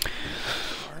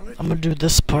 I'm gonna do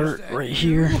this part right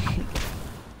here.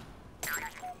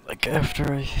 Like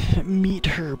after I meet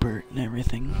Herbert and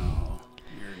everything.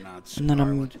 And then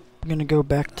I'm gonna go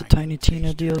back to Tiny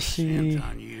Tina DLC,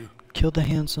 kill the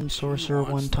handsome sorcerer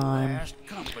one time,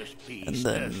 and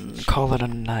then call it a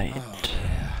night.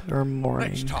 Or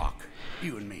morning.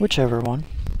 Whichever one.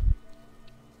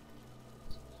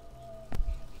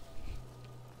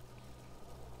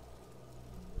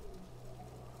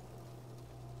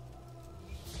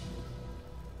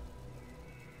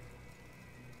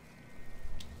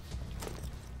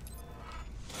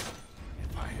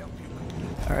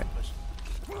 Alright.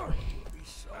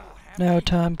 Now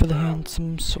time for the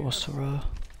handsome sorcerer.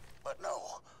 But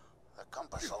no, the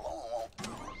compass alone won't do.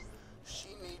 She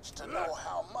needs to know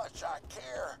how much I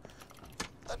care.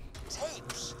 The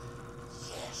tapes.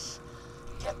 Yes.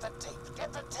 Get the tapes.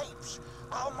 Get the tapes.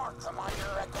 I'll mark them on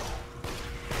your echo.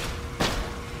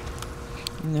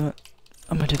 You know what?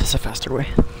 I'm gonna do this a faster way.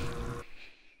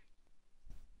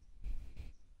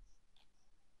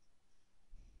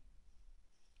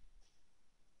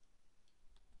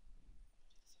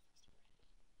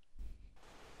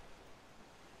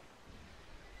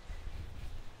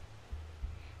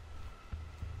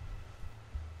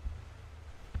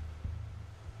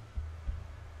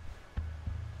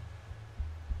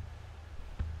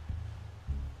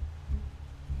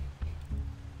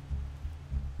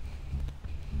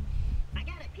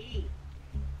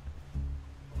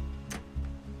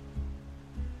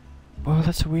 Oh,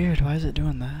 that's weird. Why is it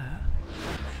doing that?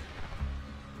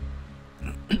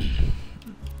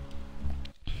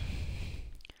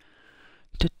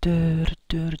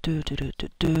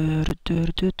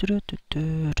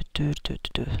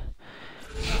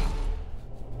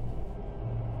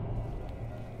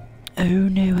 Oh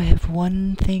no, I have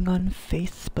one thing on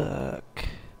Facebook.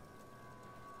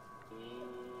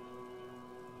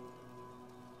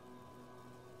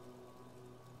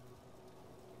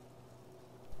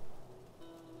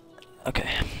 Okay.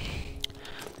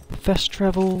 Fast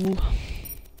travel.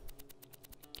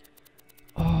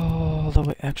 All the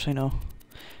way. Actually, no.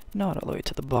 Not all the way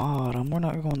to the bottom. We're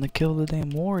not going to kill the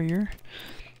damn warrior.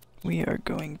 We are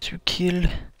going to kill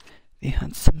the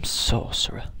handsome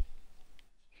sorcerer.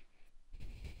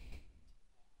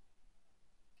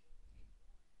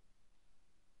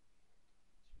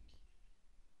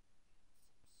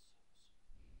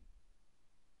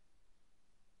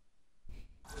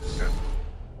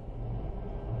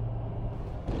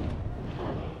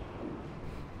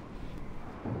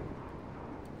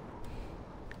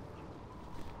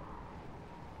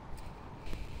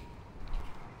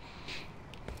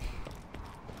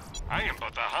 I am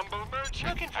but a humble merchant.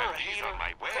 Looking for a These healer? are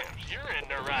my wares. You're in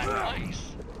the right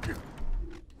place.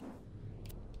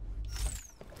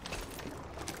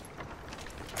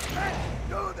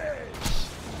 Do this!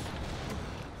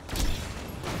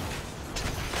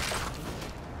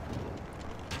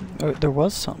 Oh, there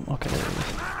was some. Okay, there it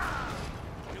is.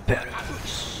 Better.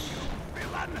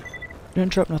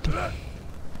 Didn't drop nothing.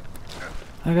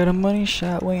 I got a money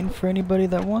shot waiting for anybody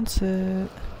that wants it.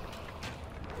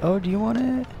 Oh, do you want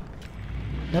it?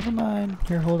 Never mind.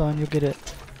 Here, hold on. You'll get it.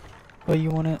 Oh, you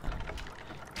want it?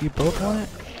 You both want it?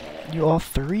 You all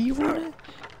three want it?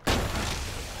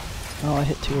 Oh, I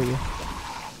hit two of you.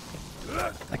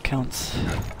 That counts.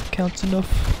 Counts enough.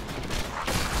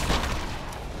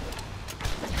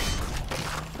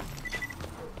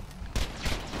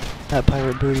 That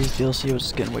Pirate Booties DLC was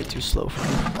just getting way too slow for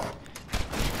me.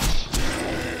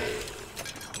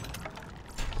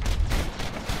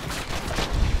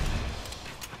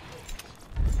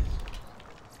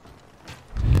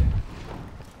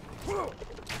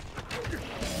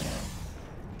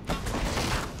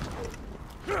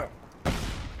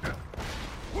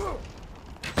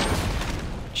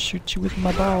 Shoot you with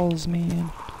my balls,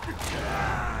 man.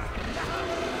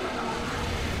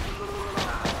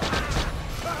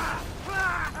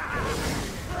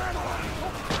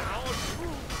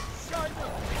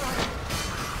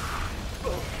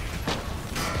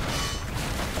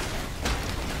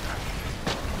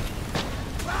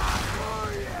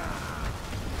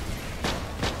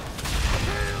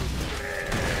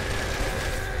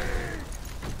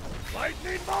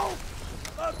 Lightning bolt!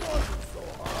 That wasn't so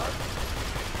hard.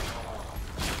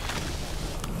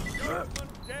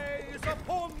 Judgment Day is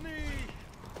upon me!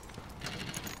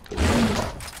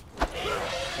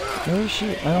 Oh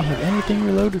shit, I don't have anything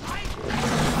reloaded.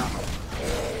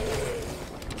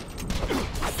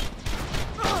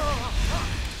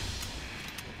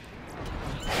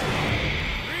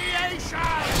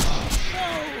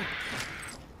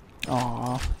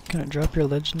 Aw, can I drop your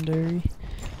legendary?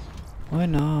 Why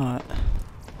not?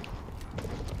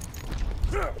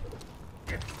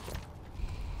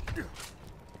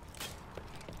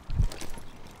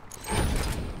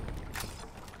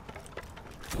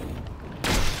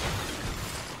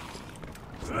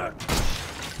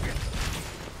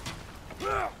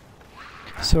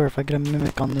 So if I get a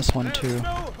mimic on this one too. No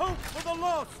hope for the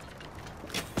lost!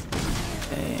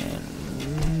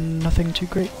 And nothing too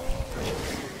great.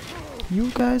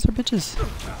 You guys are bitches.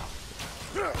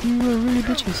 You are really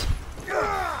bitches.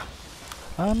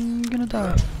 I'm gonna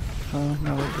die. Oh,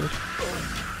 no, we're good.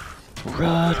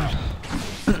 Run!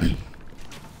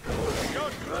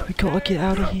 We gotta get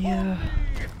out of here.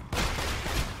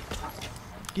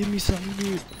 Give me something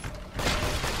good.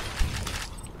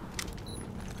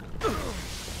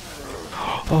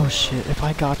 Oh shit, if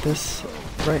I got this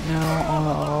right now,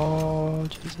 oh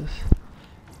Jesus.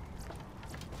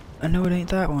 I know it ain't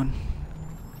that one.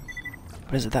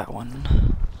 But is it that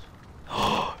one?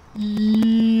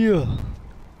 Yeah!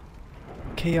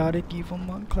 Chaotic Evil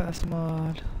Monk class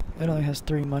mod. It only has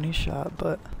 3 money shot,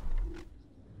 but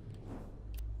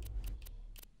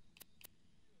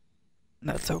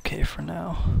that's okay for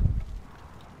now.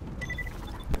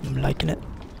 I'm liking it.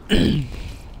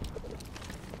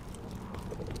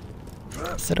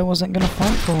 Said I wasn't gonna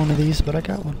fight for one of these, but I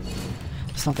got one.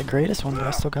 It's not the greatest one, but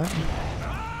I still got one.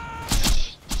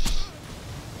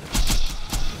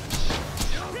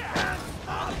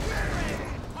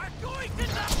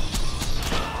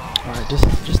 Alright,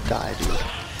 just die, dude.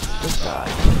 Just die.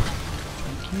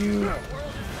 Thank you.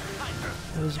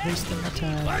 I was wasting my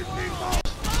time.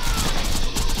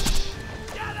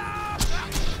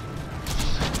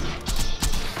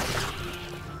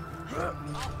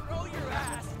 Throw your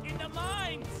ass in the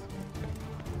mines!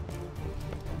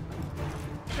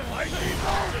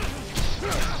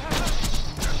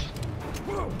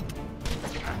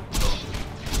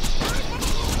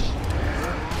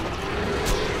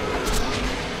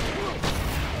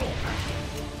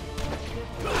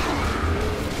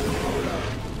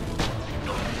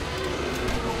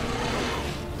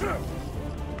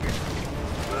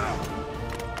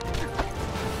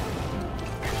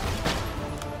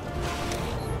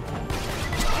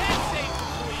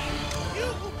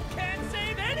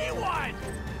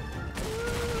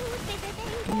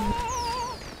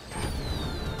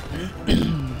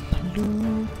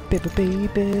 Hello,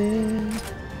 baby.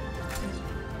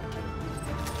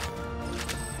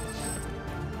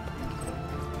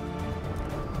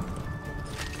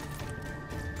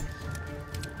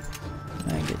 I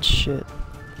get shit.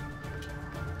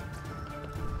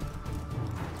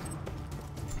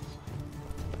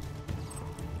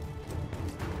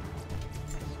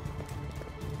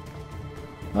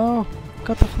 Oh,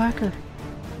 got the flacker.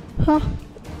 Huh?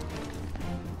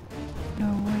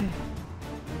 No way.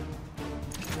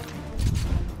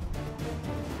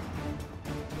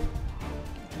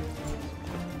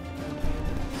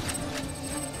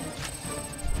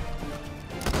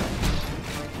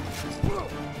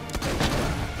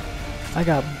 I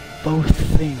got both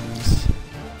things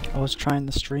I was trying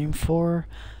to stream for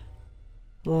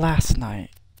last night.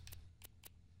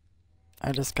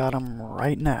 I just got them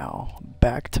right now,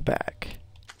 back to back.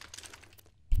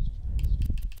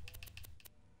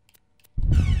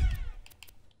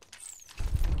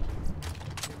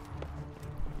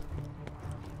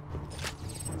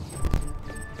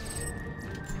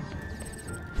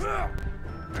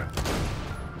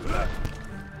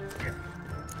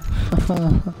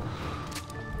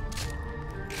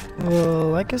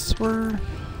 Well, I guess we're...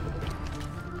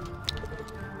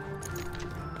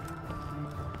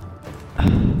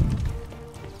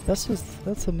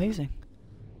 That's amazing.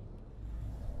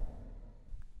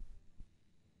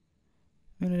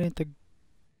 I mean, it ain't the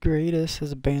greatest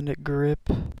as a bandit grip.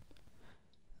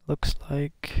 Looks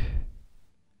like...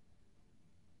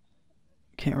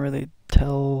 Can't really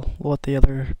tell what the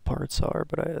other parts are,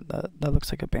 but that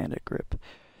looks like a bandit grip.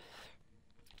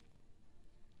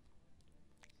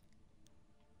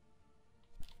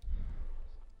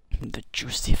 The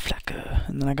juicy flacker,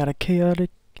 and then I got a chaotic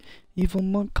evil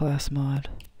monk class mod.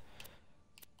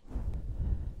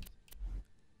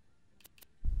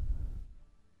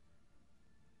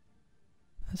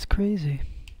 That's crazy.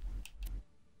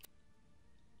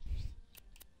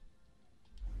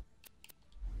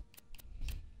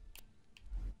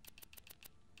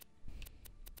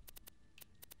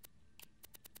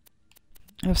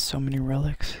 I have so many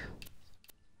relics.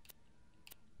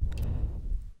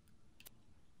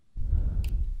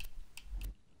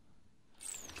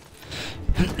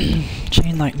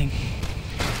 Chain lightning.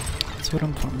 That's what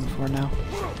I'm farming for now.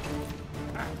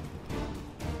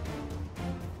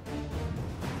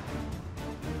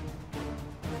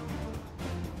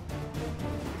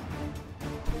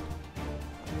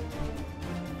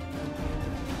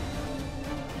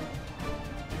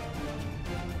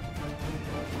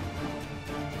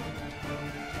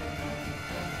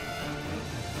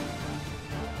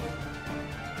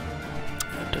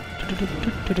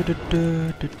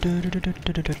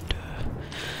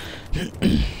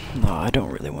 No, I don't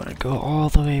really want to go all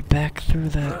the way back through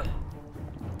that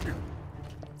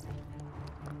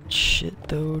shit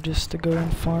though, just to go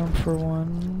and farm for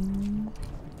one.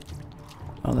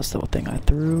 Oh, that's the thing I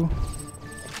threw.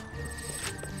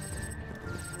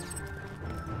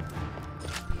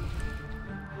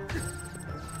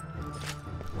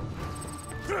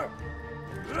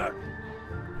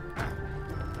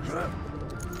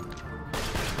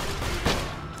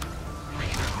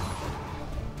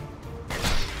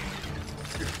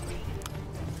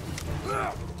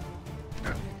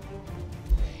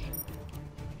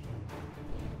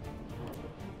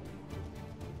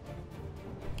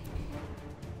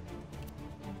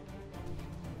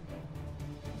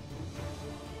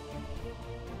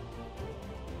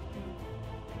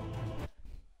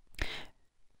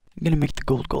 I'm gonna make the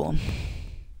gold golem.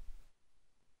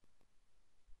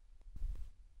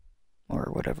 Or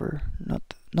whatever. Not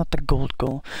the gold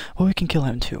golem. Well, we can kill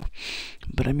him too.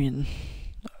 But I mean,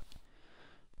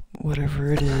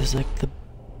 whatever it is, like the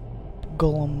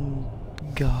golem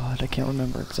god. I can't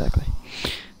remember exactly.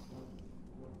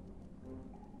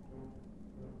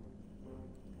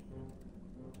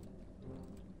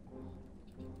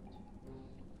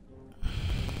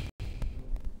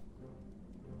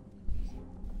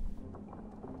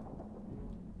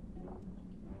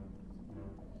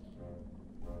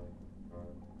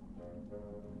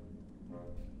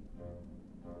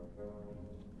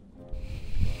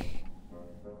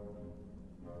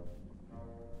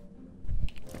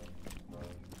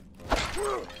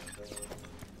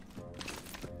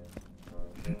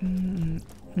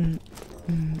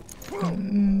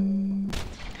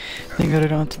 Thank God I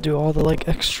don't have to do all the like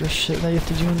extra shit that you have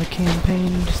to do in the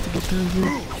campaign just to get through here.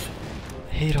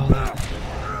 I hate all that.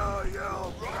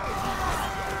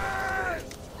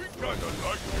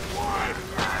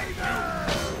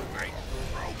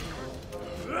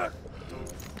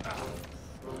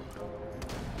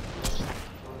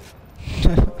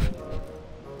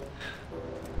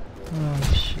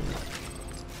 Oh shit.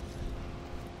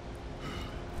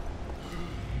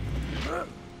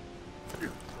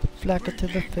 Flacker to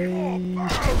the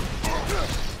face.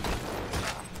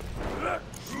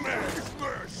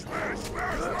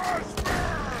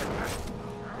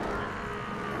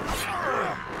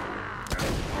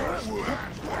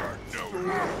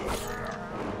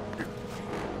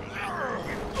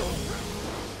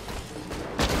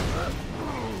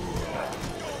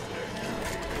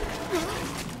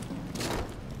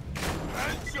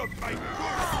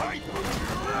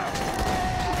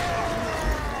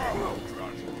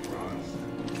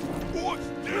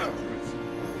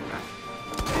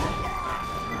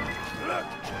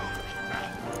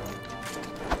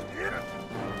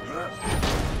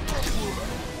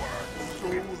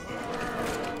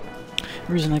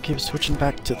 The reason I keep switching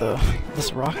back to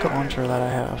this rocket launcher that I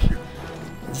have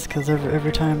is because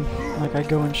every time like I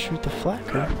go and shoot the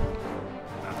flacker,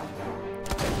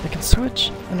 I can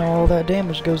switch and all that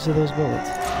damage goes to those bullets.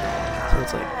 So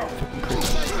it's like fucking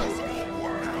crazy.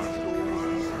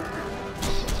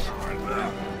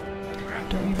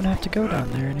 Don't even have to go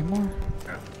down there anymore.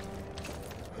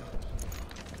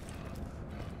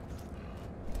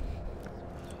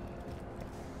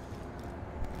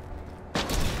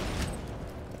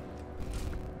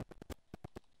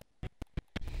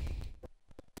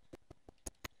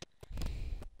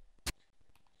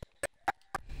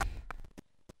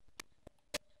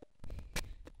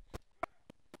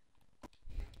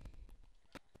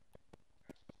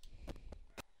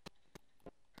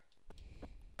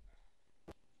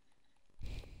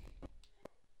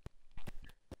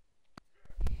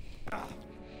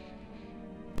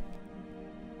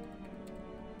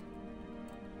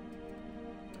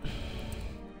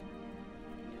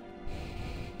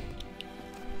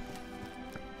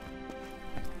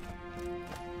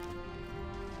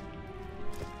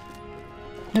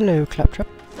 Hello, Claptrap.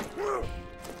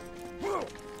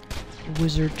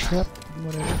 Wizard Trap,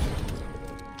 whatever.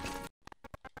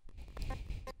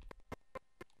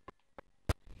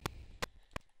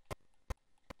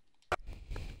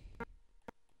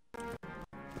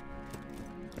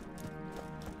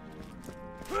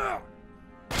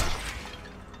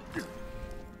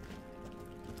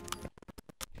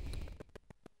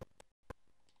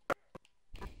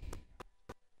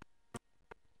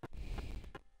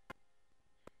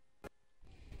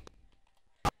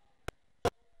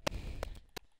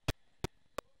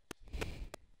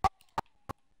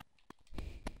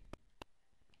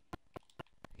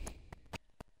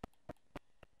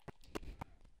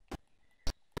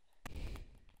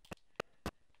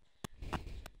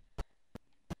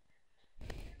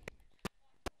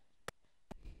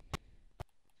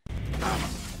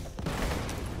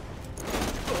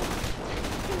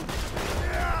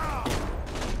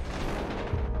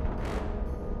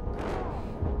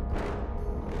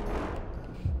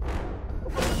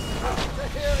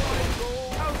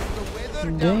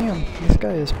 Damn, this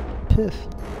guy is pissed.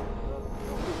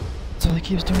 That's all he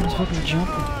keeps doing is fucking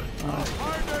jumping.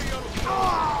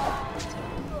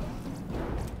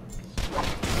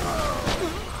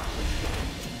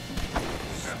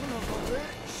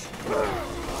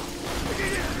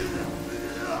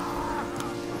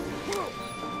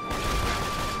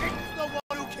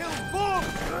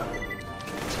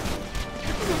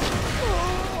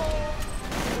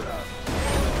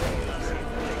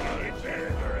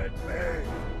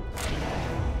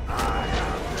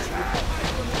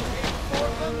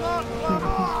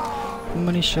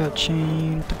 Money shot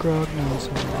chain with the grog nose.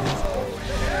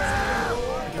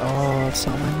 Oh, that's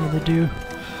something I need to do.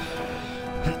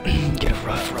 Get a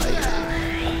Rough Rider.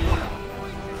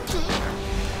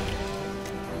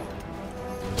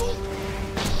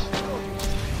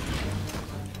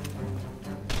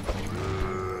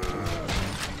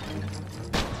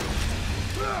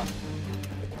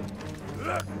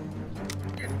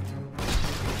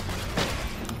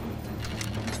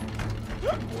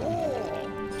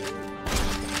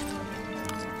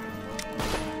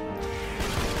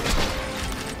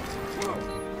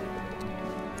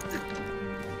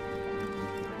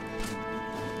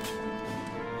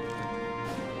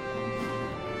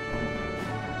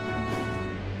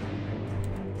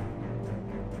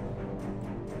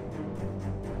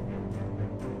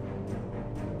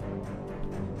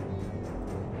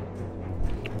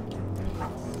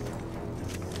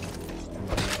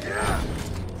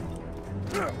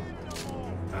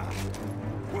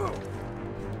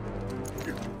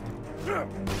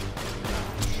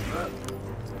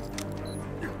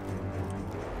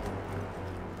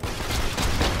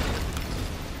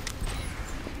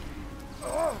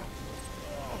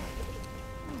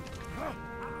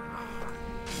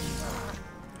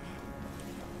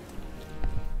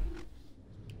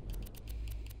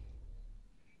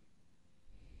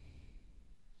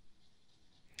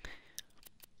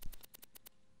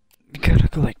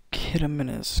 hit him in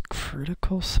his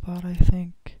critical spot, I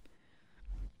think.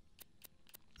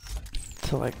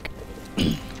 To like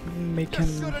make him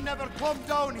to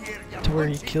where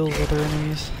he kills other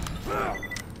enemies. And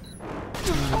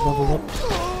level up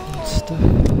and stuff.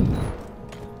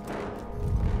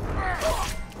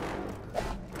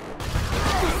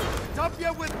 Stop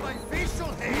you with my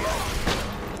facial hair!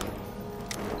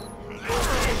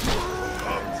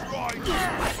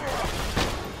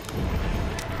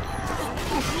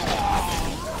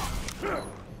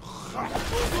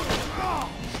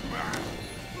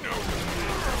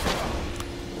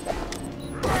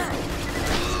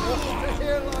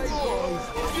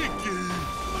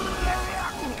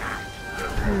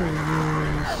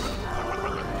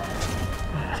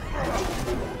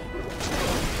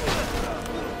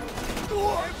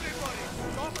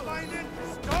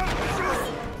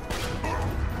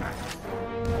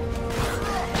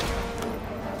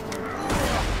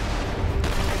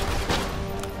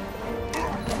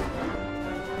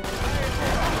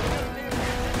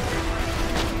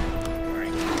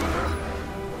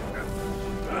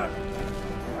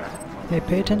 Hey,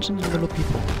 pay attention to little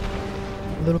people.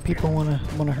 Little people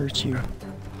wanna hurt you.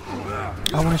 I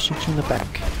wanna shoot you in the back.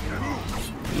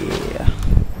 Yeah.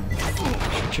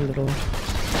 Shoot your little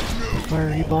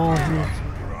fiery ball here.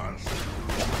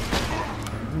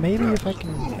 Maybe if I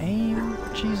can aim.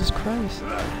 Jesus Christ.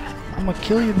 I'm gonna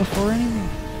kill you before anything.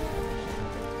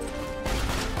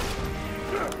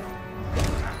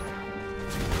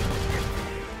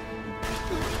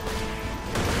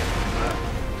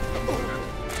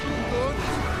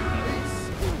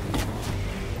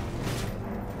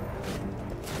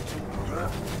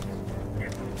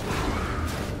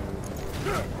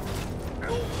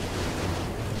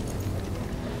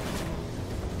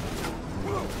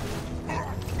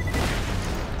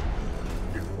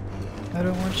 I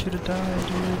don't want you to die,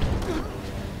 dude.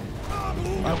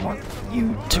 I want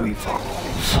you to evolve.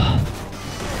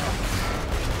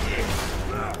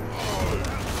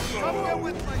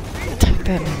 Take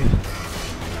that nigga.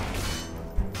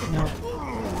 No.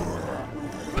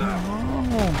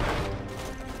 Come on.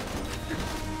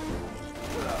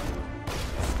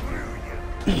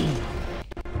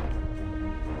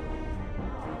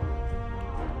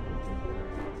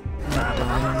 Not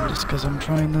dying just because I'm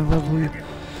trying to level you.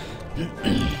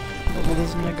 Level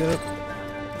this nigga up,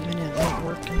 and it ain't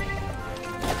working.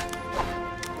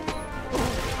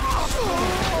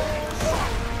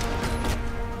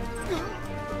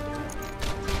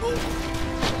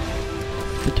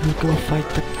 But we go fight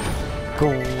the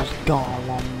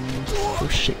golems for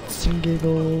shits and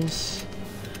giggles.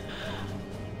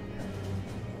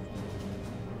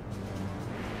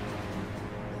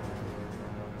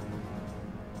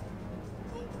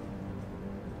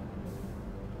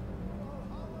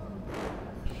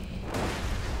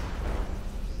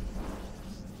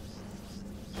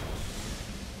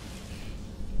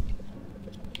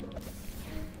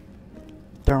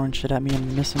 Throwing shit at me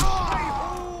and missing.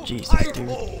 Jesus, dude.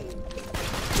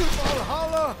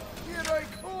 Valhalla, here I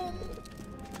come!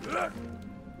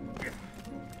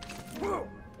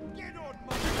 Get on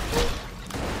my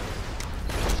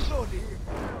bloody.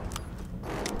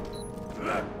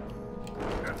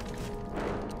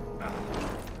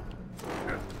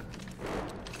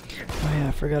 Oh yeah,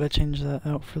 I forgot to change that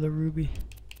out for the ruby.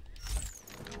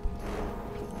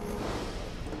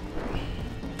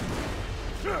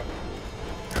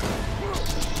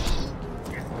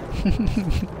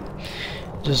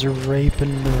 Just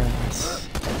raping the ass.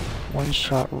 One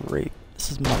shot rape.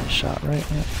 This is money shot, right?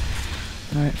 Yeah.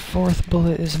 Alright, fourth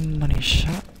bullet is money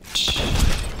shot.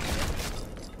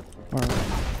 Or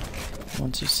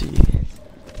once you see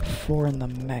 4 in the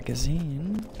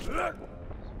magazine.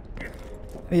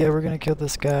 Yeah, we're gonna kill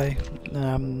this guy.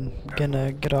 I'm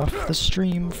gonna get off the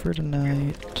stream for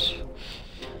tonight.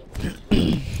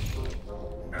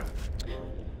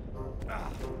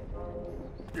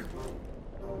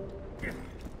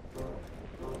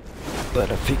 But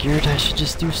I figured I should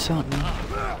just do something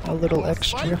a little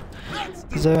extra.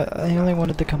 Because I only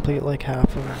wanted to complete like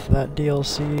half of that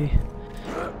DLC.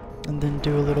 And then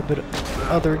do a little bit of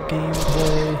other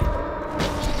gameplay.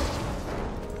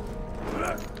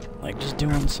 Like just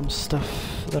doing some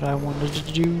stuff that I wanted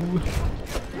to do.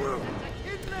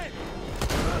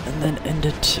 And then end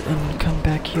it and come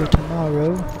back here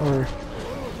tomorrow. Or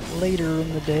later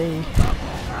in the day.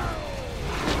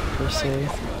 Per se.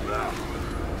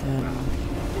 And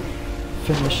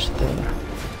finish the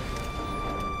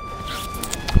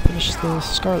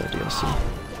Scarlet DLC.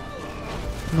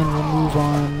 And then we'll move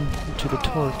on to the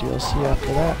Torg DLC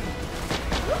after that.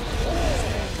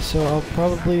 So I'll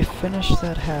probably finish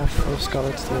that half of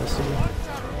Scarlet's DLC.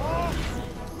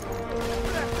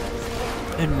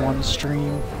 in one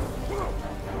stream.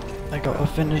 Like I'll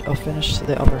finish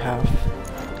the other half,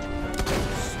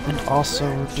 and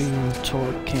also do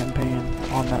Torque campaign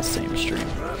on that same stream.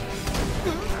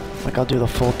 Like I'll do the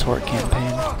full Torque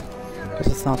campaign, because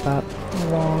it's not that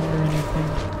long or anything.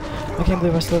 I can't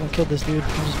believe I still haven't killed this dude.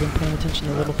 I've just been paying attention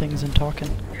to little things and talking.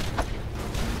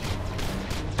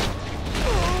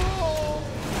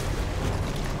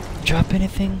 Drop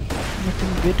anything?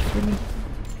 Anything good for me?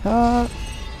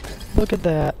 Look at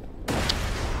that.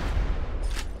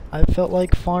 I felt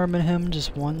like farming him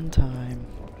just one time.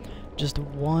 Just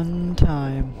one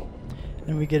time.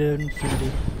 And we get an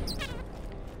infinity.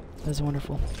 That's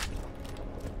wonderful.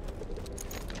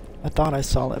 I thought I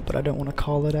saw it, but I don't want to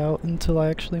call it out until I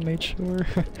actually made sure.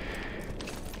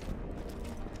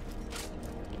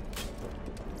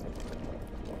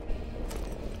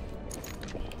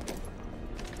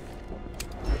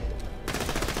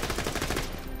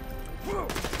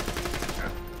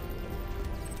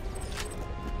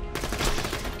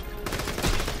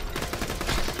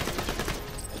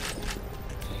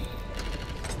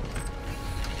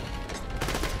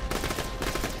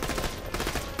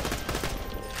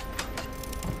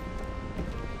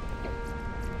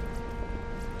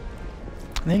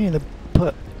 They need to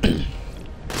put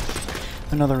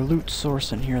another loot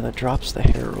source in here that drops the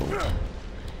Herald,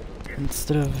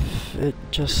 instead of it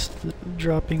just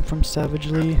dropping from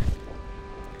Savagely.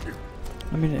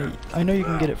 I mean, I know you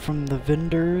can get it from the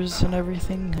vendors and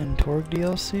everything in Torg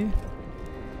DLC,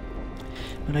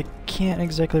 but I can't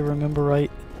exactly remember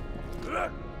right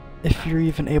if you're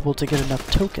even able to get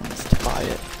enough tokens to buy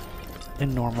it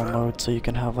in normal mode so you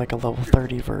can have like a level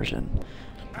 30 version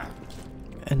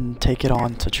and take it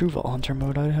on to True Vault Hunter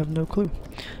mode. I have no clue.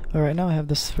 Alright, now I have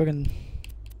this fucking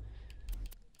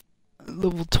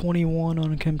level 21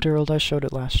 on Kempt Herald. I showed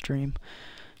it last stream.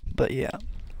 But yeah.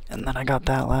 And then I got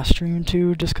that last stream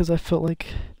too, just because I felt like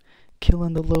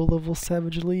killing the low level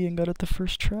Savagely and got it the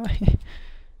first try.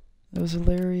 It was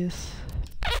hilarious.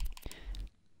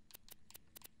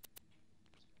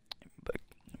 But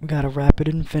we got a rapid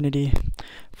infinity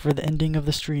for the ending of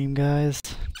the stream, guys.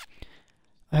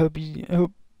 I hope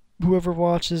whoever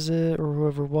watches it or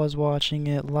whoever was watching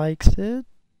it, likes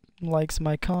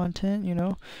my content, you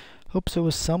know. Hopes it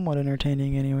was somewhat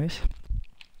entertaining anyways.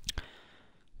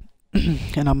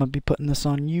 And I'm gonna be putting this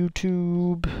on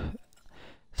YouTube.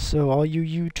 So all you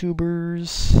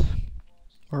YouTubers,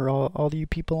 or all you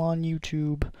people on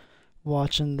YouTube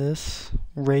watching this,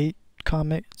 rate,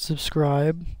 comment,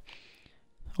 subscribe.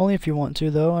 Only if you want to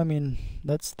though. I mean,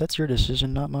 that's your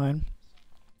decision, not mine.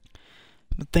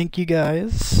 But thank you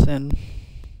guys, and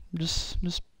just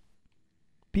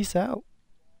peace out.